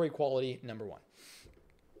inventory quality, number one.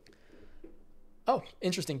 Oh,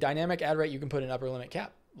 interesting. Dynamic ad rate, you can put an upper limit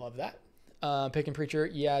cap. Love that. Pick and Preacher,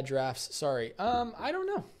 yeah, drafts. Sorry. I don't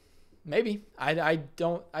know. Maybe. I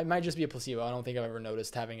might just be a placebo. I don't think I've ever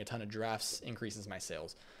noticed having a ton of drafts increases my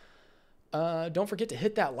sales. Don't forget to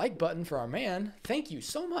hit that like button for our man. Thank you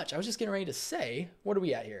so much. I was just getting ready to say, what are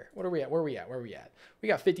we at here? What are we at? Where are we at? Where are we at? We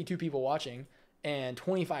got 52 people watching and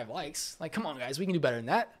 25 likes. Like, come on, guys. We can do better than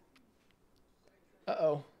that.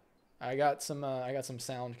 Uh-oh. I got some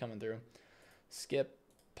sound coming through. Skip,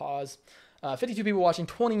 pause. 52 people watching,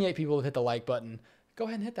 28 people have hit the like button. Go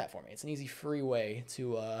ahead and hit that for me. It's an easy, free way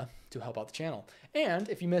to help out the channel. And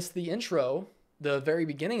if you missed the intro, the very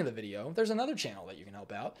beginning of the video, there's another channel that you can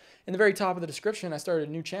help out. In the very top of the description, I started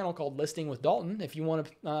a new channel called Listing with Dalton. If you want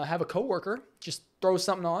to have a coworker, just throw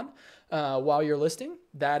something on while you're listing.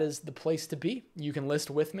 That is the place to be. You can list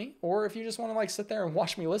with me, or if you just want to like sit there and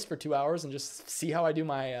watch me list for 2 hours and just see how I do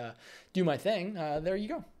my thing, there you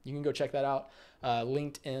go. You can go check that out.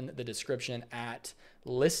 Linked in the description at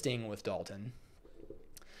Listing with Dalton.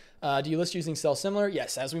 Do you list using Sell Similar?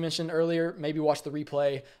 Yes, as we mentioned earlier, maybe watch the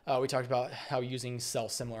replay. We talked about how using Sell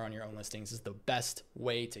Similar on your own listings is the best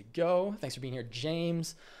way to go. Thanks for being here,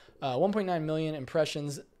 James. 1.9 million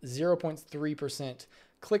impressions, 0.3%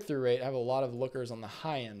 click-through rate. I have a lot of lookers on the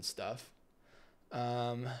high-end stuff.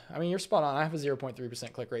 I mean, you're spot on. I have a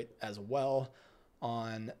 0.3% click rate as well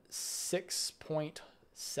on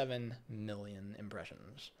 6.7 million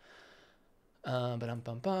impressions.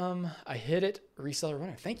 I hit it. Reseller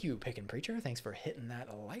runner. Thank you, Pick and Preacher. Thanks for hitting that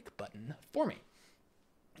like button for me.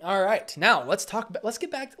 All right, now let's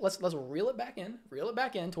get back. Let's reel it back in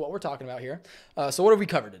to what we're talking about here. So what have we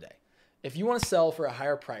covered today? If you want to sell for a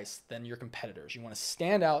higher price than your competitors, you want to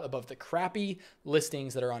stand out above the crappy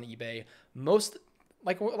listings that are on eBay.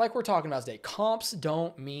 Like we're talking about today, comps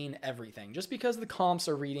don't mean everything. Just because the comps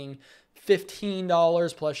are reading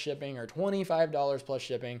 $15 plus shipping or $25 plus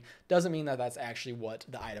shipping doesn't mean that that's actually what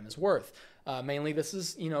the item is worth. Mainly this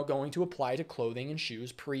is, going to apply to clothing and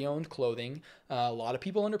shoes, pre-owned clothing. A lot of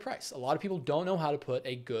people underprice. A lot of people don't know how to put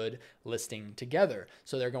a good listing together.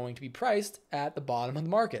 So they're going to be priced at the bottom of the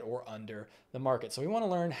market or under the market. So we want to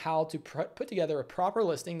learn how to put together a proper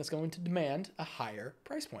listing that's going to demand a higher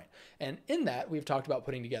price point. And in that, we've talked about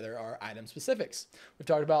putting together our item specifics. We've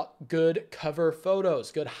talked about good cover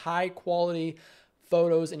photos, good high quality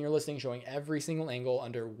photos in your listing showing every single angle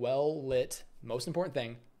under well-lit, most important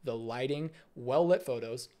thing, the lighting, well-lit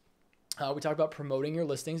photos. We talked about promoting your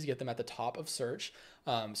listings to get them at the top of search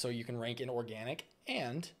so you can rank in organic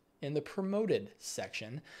and in the promoted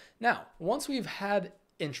section. Now, once we've had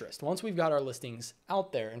interest, once we've got our listings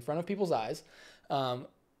out there in front of people's eyes,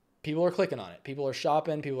 people are clicking on it. People are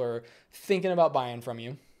shopping. People are thinking about buying from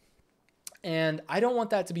you. And I don't want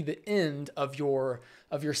that to be the end of your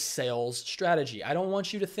sales strategy. I don't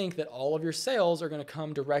want you to think that all of your sales are going to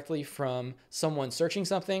come directly from someone searching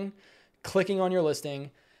something, clicking on your listing,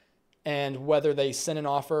 and whether they send an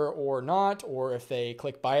offer or not, or if they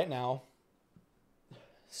click buy it now.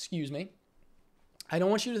 Excuse me. I don't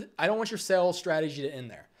want your sales strategy to end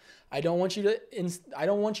there. I don't want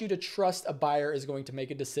you to trust a buyer is going to make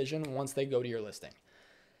a decision once they go to your listing.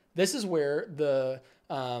 This is where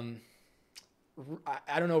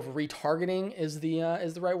I don't know if retargeting is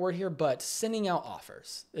the right word here, but sending out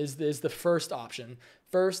offers is the first option.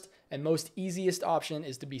 First and most easiest option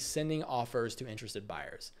is to be sending offers to interested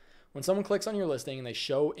buyers. When someone clicks on your listing and they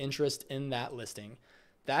show interest in that listing,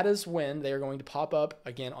 that is when they are going to pop up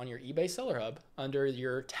again on your eBay Seller Hub. Under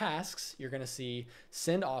your tasks, you're going to see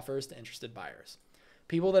send offers to interested buyers.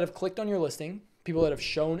 People that have clicked on your listing, people that have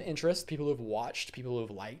shown interest, people who have watched, people who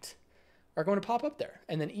have liked are going to pop up there.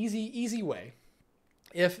 And then easy way,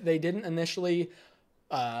 if they didn't initially,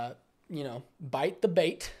 bite the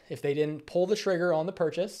bait, if they didn't pull the trigger on the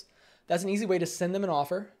purchase, that's an easy way to send them an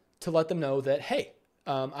offer to let them know that, hey,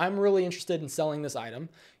 I'm really interested in selling this item.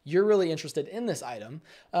 You're really interested in this item.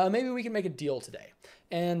 Maybe we can make a deal today.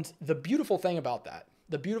 And the beautiful thing about that,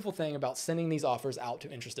 the beautiful thing about sending these offers out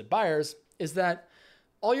to interested buyers is that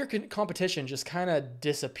all your competition just kind of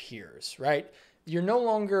disappears, right? You're no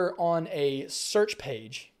longer on a search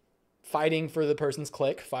page fighting for the person's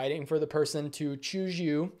click, fighting for the person to choose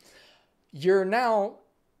you. You're now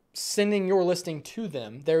sending your listing to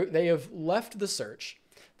them. They have left the search.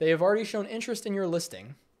 They have already shown interest in your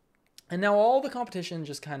listing. And now all the competition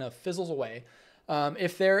just kind of fizzles away.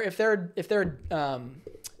 If they're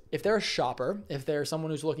a shopper, if they're someone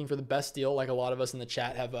who's looking for the best deal, like a lot of us in the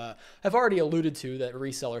chat have already alluded to, that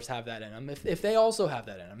resellers have that in them. If they also have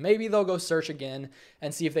that in them, maybe they'll go search again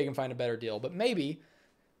and see if they can find a better deal. But maybe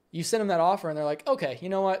you send them that offer and they're like, okay, you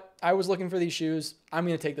know what? I was looking for these shoes. I'm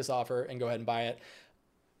going to take this offer and go ahead and buy it.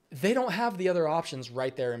 They don't have the other options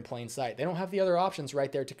right there in plain sight. They don't have the other options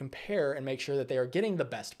right there to compare and make sure that they are getting the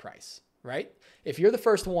best price, right? If you're the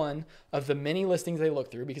first one of the many listings they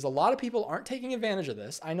look through, because a lot of people aren't taking advantage of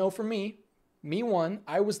this. I know for me one,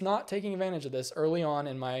 I was not taking advantage of this early on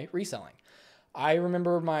in my reselling. I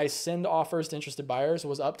remember my send offers to interested buyers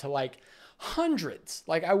was up to like hundreds.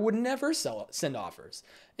 Like I would never send offers.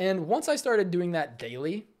 And once I started doing that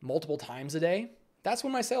daily, multiple times a day, that's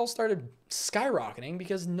when my sales started skyrocketing,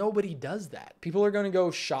 because nobody does that. People are going to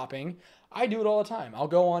go shopping. I do it all the time. I'll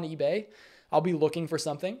go on eBay. I'll be looking for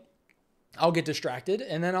something. I'll get distracted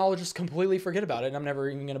and then I'll just completely forget about it and I'm never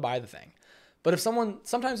even going to buy the thing. But if someone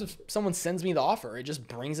sends me the offer, it just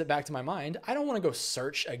brings it back to my mind. I don't want to go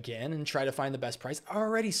search again and try to find the best price. I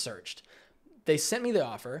already searched. They sent me the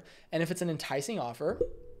offer, and if it's an enticing offer,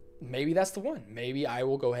 maybe that's the one. Maybe I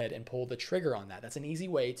will go ahead and pull the trigger on that. That's an easy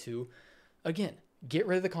way to, again, get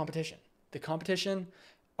rid of the competition. The competition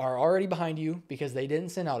are already behind you because they didn't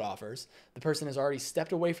send out offers. The person has already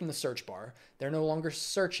stepped away from the search bar. They're no longer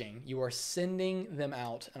searching. You are sending them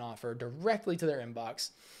out an offer directly to their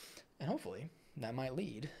inbox. And hopefully that might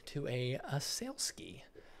lead to a sales ski,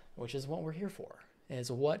 which is what we're here for,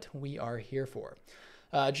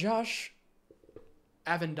 Josh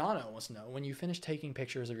Avendano wants to know, when you finish taking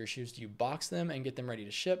pictures of your shoes, do you box them and get them ready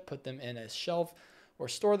to ship, put them in a shelf, or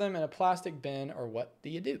store them in a plastic bin, or what do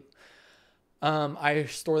you do? I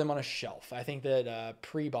store them on a shelf. I think that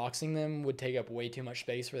pre-boxing them would take up way too much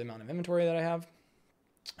space for the amount of inventory that I have.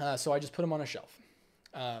 So I just put them on a shelf.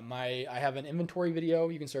 I have an inventory video.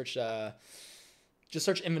 You can search, just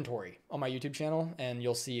search inventory on my YouTube channel and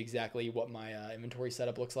you'll see exactly what my inventory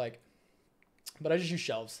setup looks like. But I just use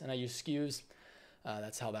shelves and I use SKUs.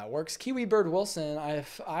 That's how that works. Kiwi Bird Wilson,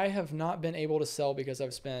 I have not been able to sell because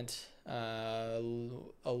I've spent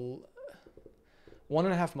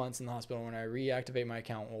 1.5 months in the hospital. When I reactivate my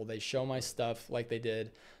account, will they show my stuff like they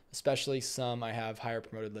did? Especially some I have higher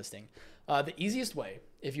promoted listing. The easiest way,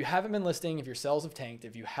 if you haven't been listing, if your sales have tanked,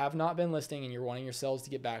 if you have not been listing and you're wanting your sales to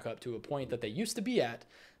get back up to a point that they used to be at,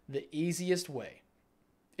 the easiest way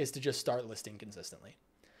is to just start listing consistently.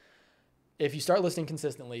 If you start listing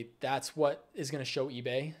consistently, that's what is going to show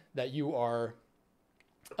eBay that you are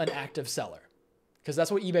an active seller, because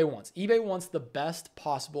that's what eBay wants. eBay wants the best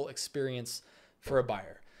possible experience for a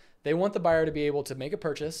buyer. They want the buyer to be able to make a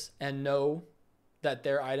purchase and know that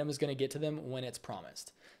their item is going to get to them when it's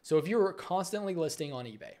promised. So if you're constantly listing on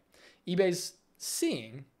eBay, eBay's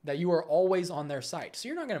seeing that you are always on their site. So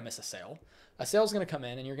you're not going to miss a sale. A sale is going to come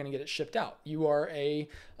in and you're going to get it shipped out. You are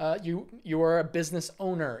you are a business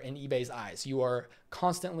owner in eBay's eyes. You are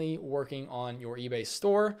constantly working on your eBay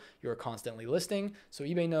store. You are constantly listing. So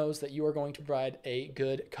eBay knows that you are going to provide a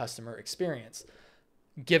good customer experience,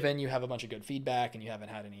 given you have a bunch of good feedback and you haven't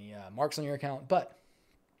had any marks on your account. But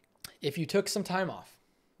if you took some time off,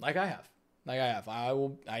 like I have,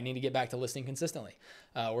 I need to get back to listing consistently.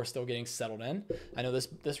 We're still getting settled in. I know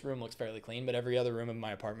this room looks fairly clean, but every other room in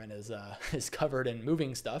my apartment is covered in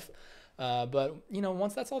moving stuff. But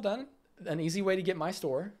once that's all done, an easy way to get my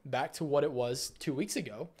store back to what it was 2 weeks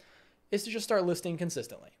ago is to just start listing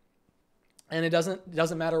consistently. And it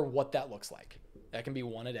doesn't matter what that looks like. That can be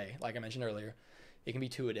 1 a day, like I mentioned earlier. It can be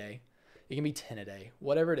 2 a day. It can be 10 a day.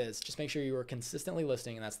 Whatever it is, just make sure you are consistently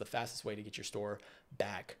listing, and that's the fastest way to get your store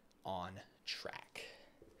back on track.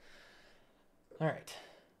 All right.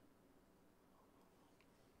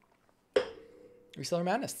 Reseller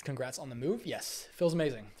Madness. Congrats on the move. Yes. Feels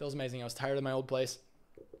amazing. I was tired of my old place.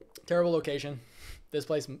 Terrible location. This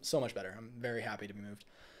place so much better. I'm very happy to be moved.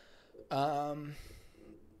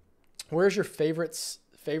 Where's your favorites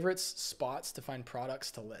spots to find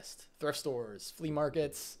products to list? Thrift stores, flea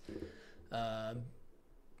markets,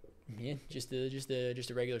 just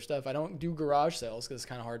the regular stuff. I don't do garage sales because it's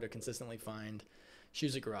kind of hard to consistently find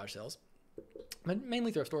shoes at garage sales, but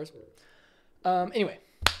mainly thrift stores. Anyway,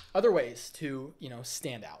 other ways to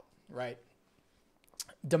stand out, right?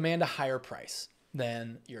 Demand a higher price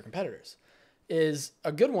than your competitors is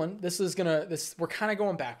a good one. We're kind of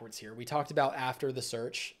going backwards here. We talked about after the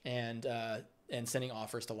search and sending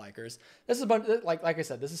offers to likers. This is a bunch, like I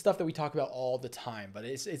said, this is stuff that we talk about all the time, but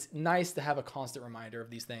it's nice to have a constant reminder of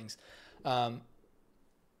these things.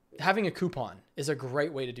 Having a coupon is a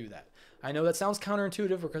great way to do that. I know that sounds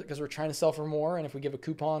counterintuitive because we're trying to sell for more, and if we give a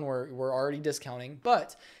coupon, we're already discounting.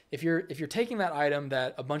 But if you're taking that item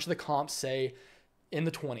that a bunch of the comps say in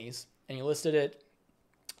the 20s and you listed it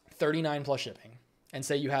 39 plus shipping, and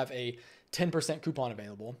say you have a 10% coupon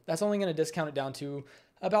available, that's only going to discount it down to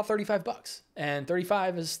about $35, and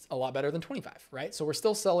 35 is a lot better than 25, right? So we're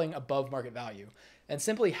still selling above market value, and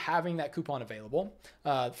simply having that coupon available.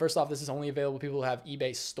 First off, this is only available to people who have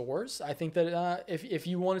eBay stores. I think that if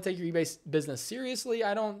you want to take your eBay business seriously,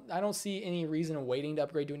 I don't see any reason of waiting to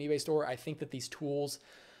upgrade to an eBay store. I think that these tools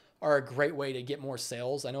are a great way to get more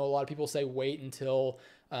sales. I know a lot of people say wait until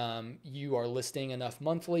you are listing enough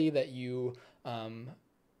monthly that you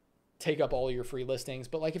take up all your free listings.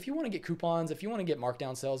 But like, if you want to get coupons, if you want to get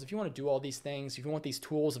markdown sales, if you want to do all these things, if you want these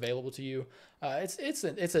tools available to you, it's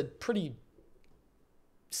a pretty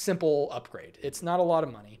simple upgrade. It's not a lot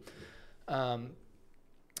of money.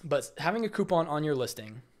 But having a coupon on your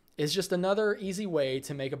listing is just another easy way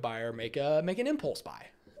to make a buyer make an impulse buy.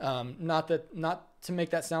 Not to make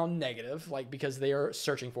that sound negative, like, because they are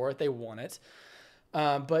searching for it, they want it.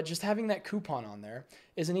 But just having that coupon on there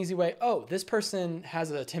is an easy way. Oh, this person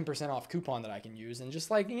has a 10% off coupon that I can use. And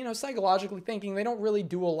just like, psychologically thinking, they don't really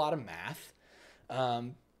do a lot of math.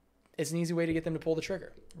 It's an easy way to get them to pull the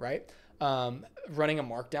trigger, right? Running a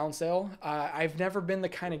markdown sale. I've never been the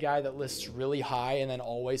kind of guy that lists really high and then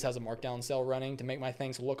always has a markdown sale running to make my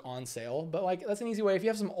things look on sale. But like, that's an easy way. If you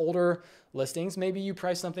have some older listings, maybe you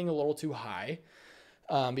price something a little too high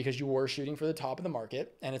because you were shooting for the top of the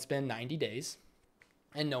market and it's been 90 days.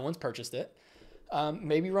 And no one's purchased it.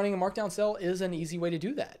 Maybe running a markdown sale is an easy way to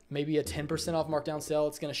do that. Maybe a 10% off markdown sale.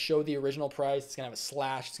 It's going to show the original price. It's going to have a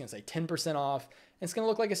slash. It's going to say 10% off. And it's going to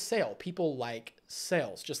look like a sale. People like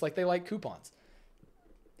sales, just like they like coupons.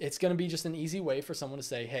 It's going to be just an easy way for someone to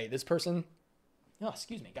say, hey, this person, got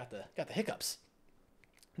the hiccups.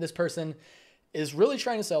 This person is really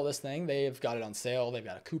trying to sell this thing. They've got it on sale. They've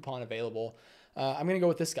got a coupon available. I'm going to go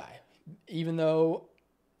with this guy, even though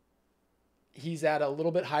he's at a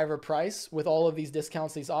little bit higher of a price with all of these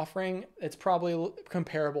discounts he's offering. It's probably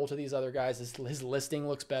comparable to these other guys. His listing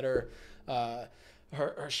looks better.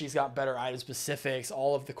 She's got better item specifics.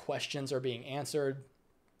 All of the questions are being answered.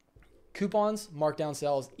 Coupons, markdown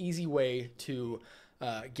sales, easy way to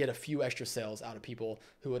get a few extra sales out of people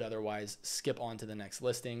who would otherwise skip on to the next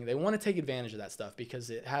listing. They want to take advantage of that stuff because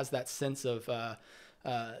it has that sense of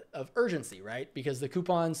urgency, right? Because the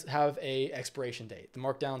coupons have a expiration date. The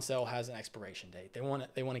markdown sale has an expiration date. They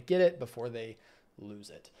want to get it before they lose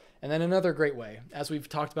it. And then another great way, as we've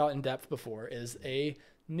talked about in depth before, is a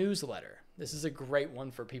newsletter. This is a great one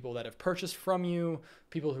for people that have purchased from you,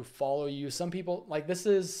 people who follow you. Some people, like, this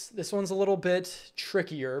one's a little bit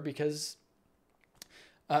trickier because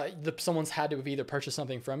someone's had to have either purchased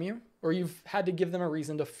something from you or you've had to give them a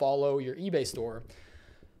reason to follow your eBay store.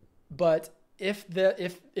 But if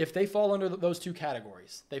they fall under those two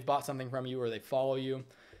categories, they've bought something from you or they follow you,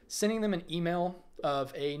 sending them an email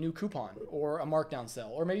of a new coupon or a markdown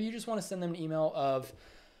sale, or maybe you just want to send them an email of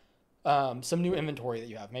some new inventory that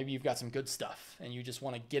you have. Maybe you've got some good stuff and you just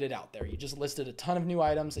want to get it out there. You just listed a ton of new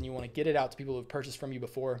items and you want to get it out to people who've purchased from you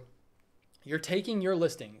before. You're taking your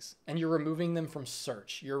listings and you're removing them from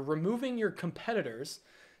search. You're removing your competitors,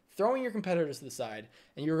 throwing your competitors to the side,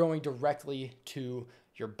 and you're going directly to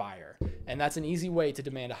your buyer. And that's an easy way to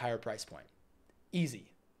demand a higher price point.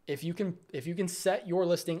 Easy. If you can set your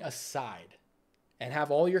listing aside and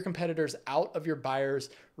have all your competitors out of your buyer's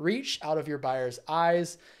reach, out of your buyer's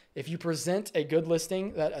eyes, if you present a good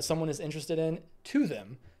listing that someone is interested in to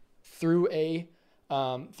them through a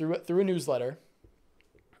newsletter,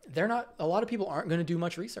 a lot of people aren't going to do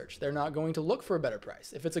much research. They're not going to look for a better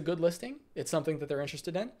price. If it's a good listing, it's something that they're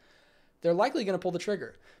interested in, they're likely going to pull the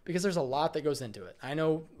trigger because there's a lot that goes into it. I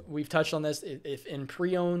know we've touched on this. If in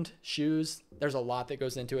pre-owned shoes, there's a lot that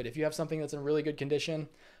goes into it. If you have something that's in really good condition,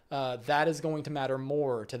 that is going to matter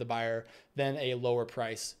more to the buyer than a lower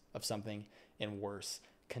price of something in worse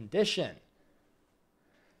condition.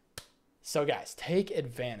 So guys, take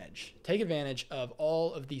advantage of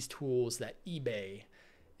all of these tools that eBay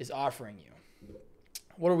is offering you.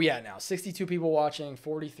 What are we at now? 62 people watching,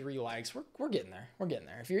 43 likes. We're getting there. We're getting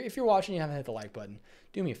there. If you're watching, you haven't hit the like button,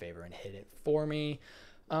 do me a favor and hit it for me.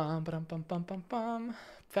 Fat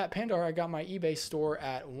Pandora, I got my eBay store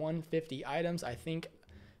at 150 items. I think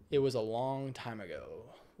it was a long time ago.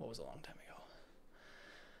 What was a long time ago?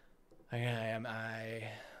 I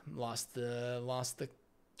lost the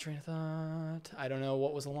train of thought. I don't know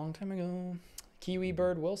what was a long time ago. Kiwi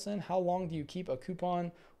Bird Wilson, how long do you keep a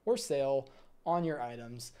coupon or sale on your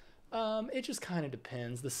items? It just kind of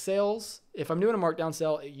depends. The sales, if I'm doing a markdown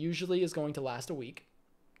sale, it usually is going to last a week.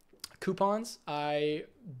 Coupons, I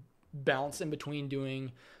bounce in between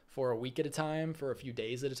doing for a week at a time, for a few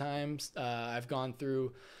days at a time. I've gone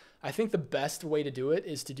through, I think the best way to do it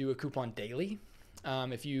is to do a coupon daily.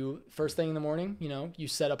 If you, first thing in the morning, you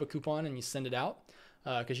set up a coupon and you send it out,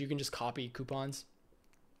 because you can just copy coupons.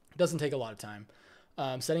 It doesn't take a lot of time.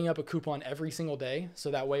 Setting up a coupon every single day,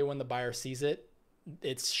 so that way when the buyer sees it,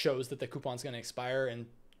 it shows that the coupon's going to expire in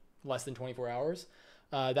less than 24 hours.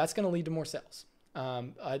 That's going to lead to more sales.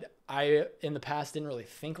 I in the past didn't really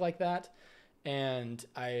think like that, and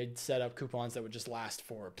I'd set up coupons that would just last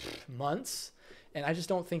for months, and I just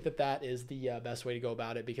don't think that that is the best way to go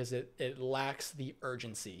about it, because it lacks the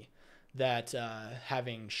urgency that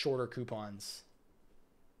having shorter coupons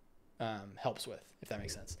helps with, if that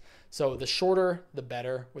makes sense. So the shorter, the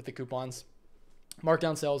better with the coupons.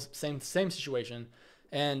 Markdown sales, same situation.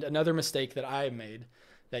 And another mistake that I made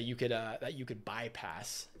that you could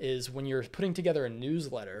bypass is when you're putting together a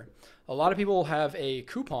newsletter. A lot of people will have a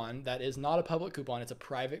coupon that is not a public coupon; it's a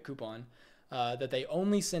private coupon that they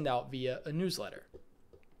only send out via a newsletter.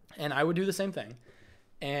 And I would do the same thing,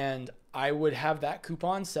 and I would have that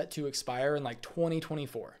coupon set to expire in like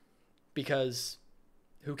 2024, because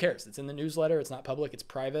who cares? It's in the newsletter. It's not public. It's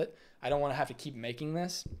private. I don't want to have to keep making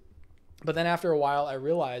this. But then after a while, I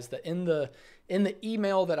realized that in the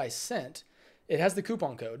email that I sent, it has the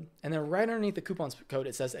coupon code, and then right underneath the coupon code,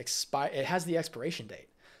 it says expire. It has the expiration date.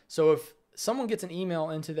 So if someone gets an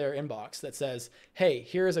email into their inbox that says, "Hey,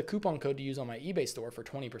 here is a coupon code to use on my eBay store for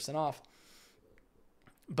 20% off,"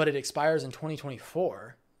 but it expires in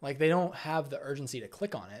 2024, like they don't have the urgency to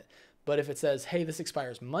click on it. But if it says, "Hey, this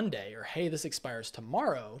expires Monday," or "Hey, this expires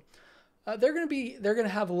tomorrow," they're gonna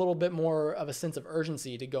have a little bit more of a sense of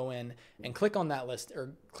urgency to go in and click on that list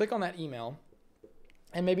or click on that email,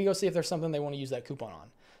 and maybe go see if there's something they want to use that coupon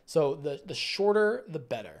on. So the shorter, the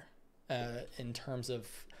better, in terms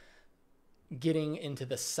of getting into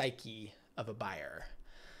the psyche of a buyer.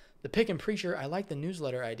 The Pick and Preacher, I like the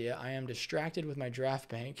newsletter idea. I am distracted with my draft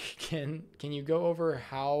bank. Can you go over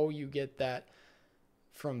how you get that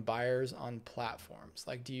from buyers on platforms?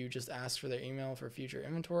 Like, do you just ask for their email for future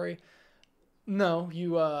inventory? No,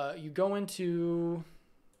 you go into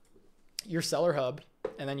your seller hub,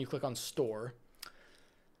 and then you click on store.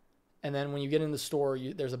 And then when you get in the store,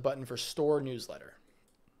 there's a button for store newsletter.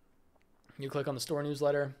 You click on the store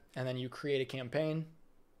newsletter, and then you create a campaign,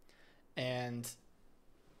 and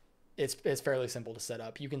it's fairly simple to set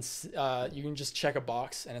up. You can just check a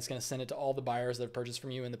box, and it's going to send it to all the buyers that have purchased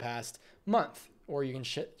from you in the past month. Or you can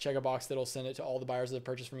check a box that'll send it to all the buyers that have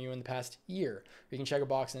purchased from you in the past year. Or you can check a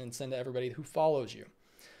box and send to everybody who follows you.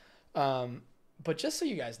 But just so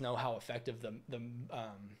you guys know how effective the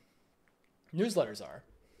newsletters are,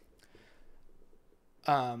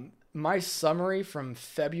 my summary from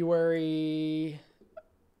February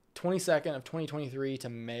 22nd of 2023 to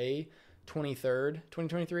May 23rd,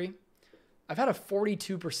 2023, I've had a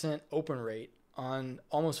 42% open rate on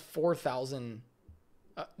almost 4,000.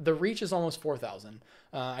 The reach is almost 4,000.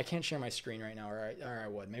 I can't share my screen right now, or I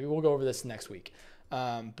would. Maybe we'll go over this next week.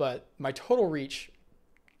 But my total reach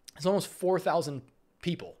is almost 4,000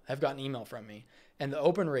 people have gotten email from me, and the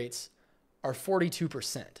open rates are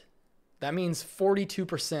 42%. That means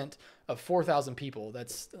 42% of 4,000 people,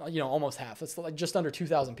 that's, almost half. That's like just under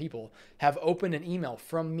 2,000 people have opened an email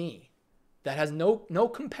from me that has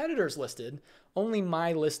no competitors listed, only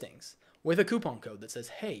my listings with a coupon code that says,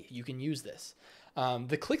 hey, you can use this.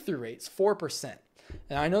 The click-through rate's 4%.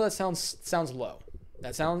 And I know that sounds low.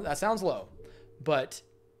 That sounds low, but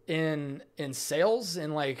in sales,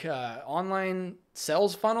 in like online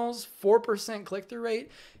sales funnels, 4% click-through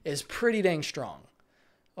rate is pretty dang strong.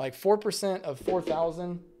 Like 4% of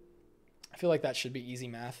 4,000. I feel like that should be easy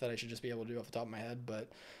math that I should just be able to do off the top of my head, but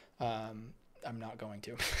I'm not going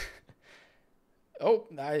to. Oh,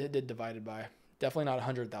 I did divided by. Definitely not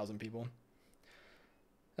 100,000 people.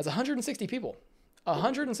 That's 160 people.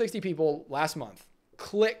 160 people last month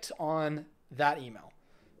clicked on that email.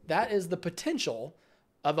 That is the potential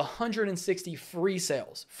of 160 free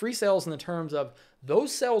sales. Free sales in the terms of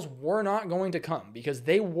those sales were not going to come because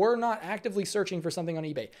they were not actively searching for something on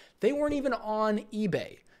eBay. They weren't even on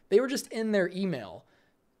eBay. They were just in their email,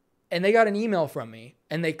 and they got an email from me,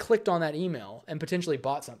 and they clicked on that email and potentially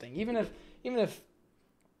bought something. Even if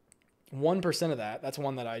 1% of that's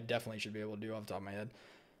one that I definitely should be able to do off the top of my head.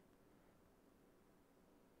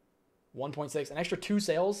 1.6, an extra 2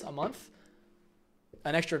 sales a month,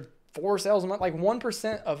 an extra 4 sales a month, like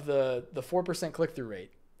 1% of the 4% click-through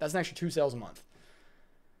rate. That's an extra 2 sales a month.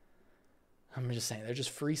 I'm just saying, they're just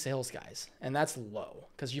free sales, guys. And that's low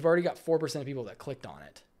because you've already got 4% of people that clicked on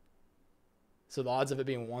it. So the odds of it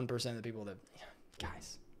being 1% of the people that,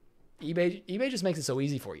 guys, eBay just makes it so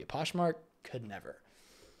easy for you. Poshmark could never.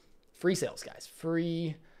 Free sales, guys.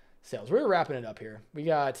 Free sales. We're wrapping it up here. We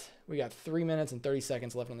got 3 minutes and 30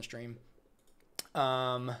 seconds left on the stream.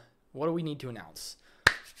 What do we need to announce?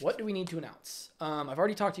 What do we need to announce? I've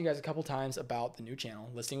already talked to you guys a couple times about the new channel,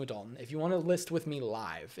 Listing with Dalton. If you want to list with me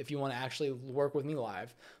live, if you want to actually work with me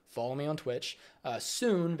live, follow me on Twitch.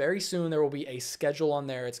 Soon, very soon, there will be a schedule on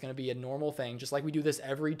there. It's going to be a normal thing, just like we do this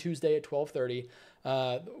every Tuesday at 12:30.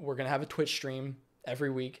 We're going to have a Twitch stream every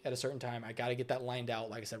week at a certain time. I got to get that lined out.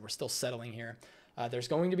 Like I said, we're still settling here. There's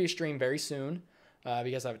going to be a stream very soon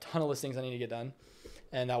because I have a ton of listings I need to get done,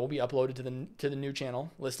 and that will be uploaded to the new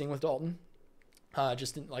channel, Listing with Dalton.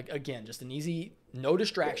 Just an easy, no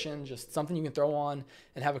distraction, just something you can throw on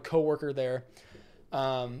and have a coworker there.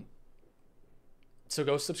 So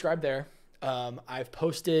go subscribe there. I've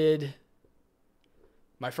posted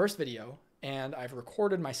my first video and I've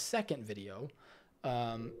recorded my second video.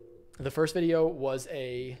 The first video was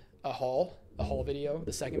a haul video.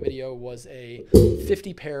 The second video was a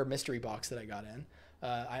 50 pair mystery box that I got in.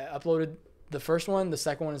 I uploaded the first one. The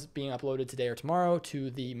second one is being uploaded today or tomorrow to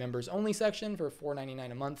the members only section for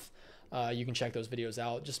 $4.99 a month. You can check those videos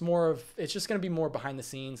out. It's just going to be more behind the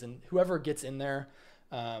scenes, and whoever gets in there,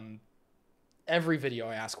 every video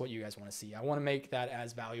I ask what you guys want to see. I want to make that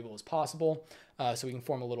as valuable as possible, so we can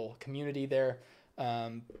form a little community there.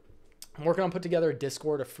 I'm working on put together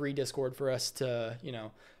a free Discord for us to,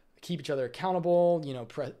 keep each other accountable,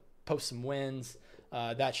 post some wins.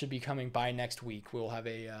 That should be coming by next week. We'll have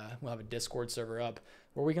a Discord server up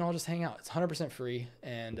where we can all just hang out. It's 100% free,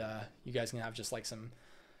 and you guys can have just like some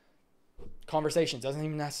conversations. Doesn't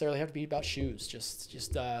even necessarily have to be about shoes.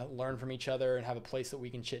 Just learn from each other and have a place that we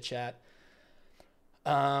can chit chat.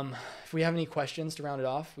 If we have any questions to round it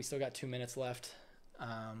off, we still got 2 minutes left.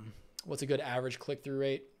 What's a good average click-through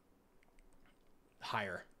rate?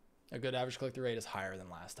 Higher. A good average click-through rate is higher than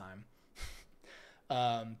last time.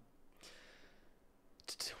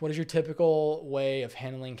 What is your typical way of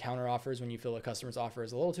handling counteroffers when you feel a customer's offer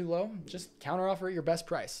is a little too low? Just counteroffer at your best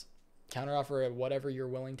price. Counteroffer at whatever you're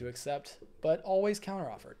willing to accept, but always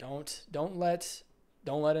counteroffer. Don't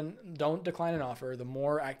decline an offer. The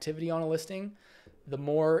more activity on a listing, the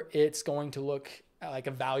more it's going to look like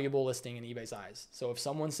a valuable listing in eBay's eyes. So if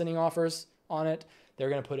someone's sending offers on it, they're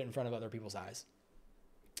going to put it in front of other people's eyes.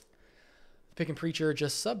 Pick and Preacher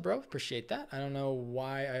just sub, bro. Appreciate that. I don't know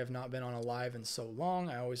why I have not been on a live in so long.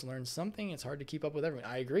 I always learn something. It's hard to keep up with everyone.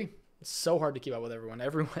 I agree. It's so hard to keep up with everyone.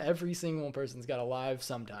 Every single person's got a live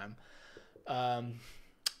sometime. I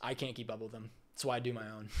can't keep up with them. That's why I do my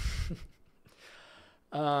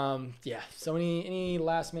own. Yeah. So any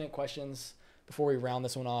last minute questions before we round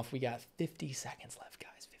this one off? We got 50 seconds left,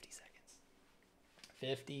 guys. 50 seconds.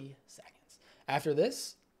 50 seconds. After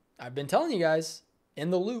this, I've been telling you guys, In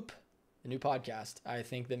the Loop, the new podcast. I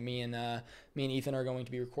think that me and Ethan are going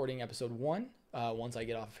to be recording episode 1 once I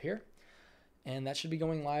get off of here. And that should be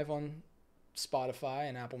going live on Spotify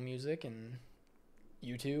and Apple Music and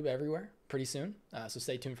YouTube, everywhere pretty soon. So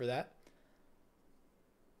stay tuned for that.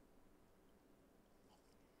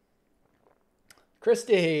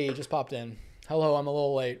 Christy just popped in. Hello, I'm a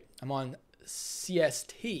little late. I'm on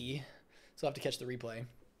CST, so I'll have to catch the replay.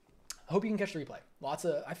 I hope you can catch the replay.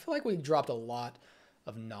 I feel like we dropped a lot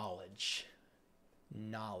of knowledge.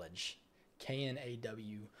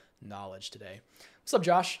 K-N-A-W, knowledge today. What's up,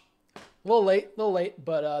 Josh? A little late,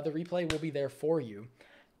 but the replay will be there for you.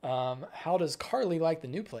 How does Carly like the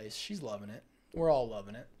new place? She's loving it. We're all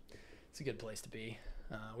loving it. It's a good place to be.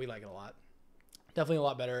 We like it a lot. Definitely a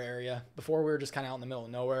lot better area. Before we were just kind of out in the middle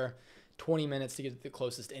of nowhere, 20 minutes to get the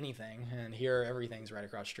closest to anything, and here everything's right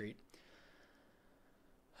across the street.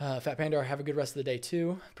 Fat Pandar, have a good rest of the day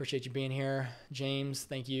too. Appreciate you being here. James,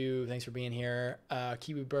 thank you. Thanks for being here.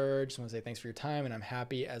 Kiwi Bird, just want to say thanks for your time, and I'm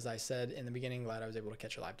happy, as I said in the beginning, glad I was able to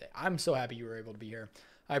catch your live day. I'm so happy you were able to be here.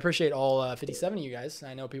 I appreciate all 57 of you guys.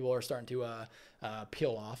 I know people are starting to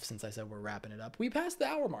peel off since I said we're wrapping it up. We passed the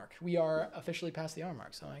hour mark. We are officially past the hour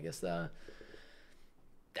mark, so I guess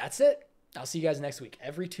that's it. I'll see you guys next week,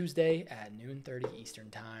 every Tuesday at noon 30 Eastern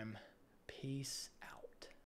Time. Peace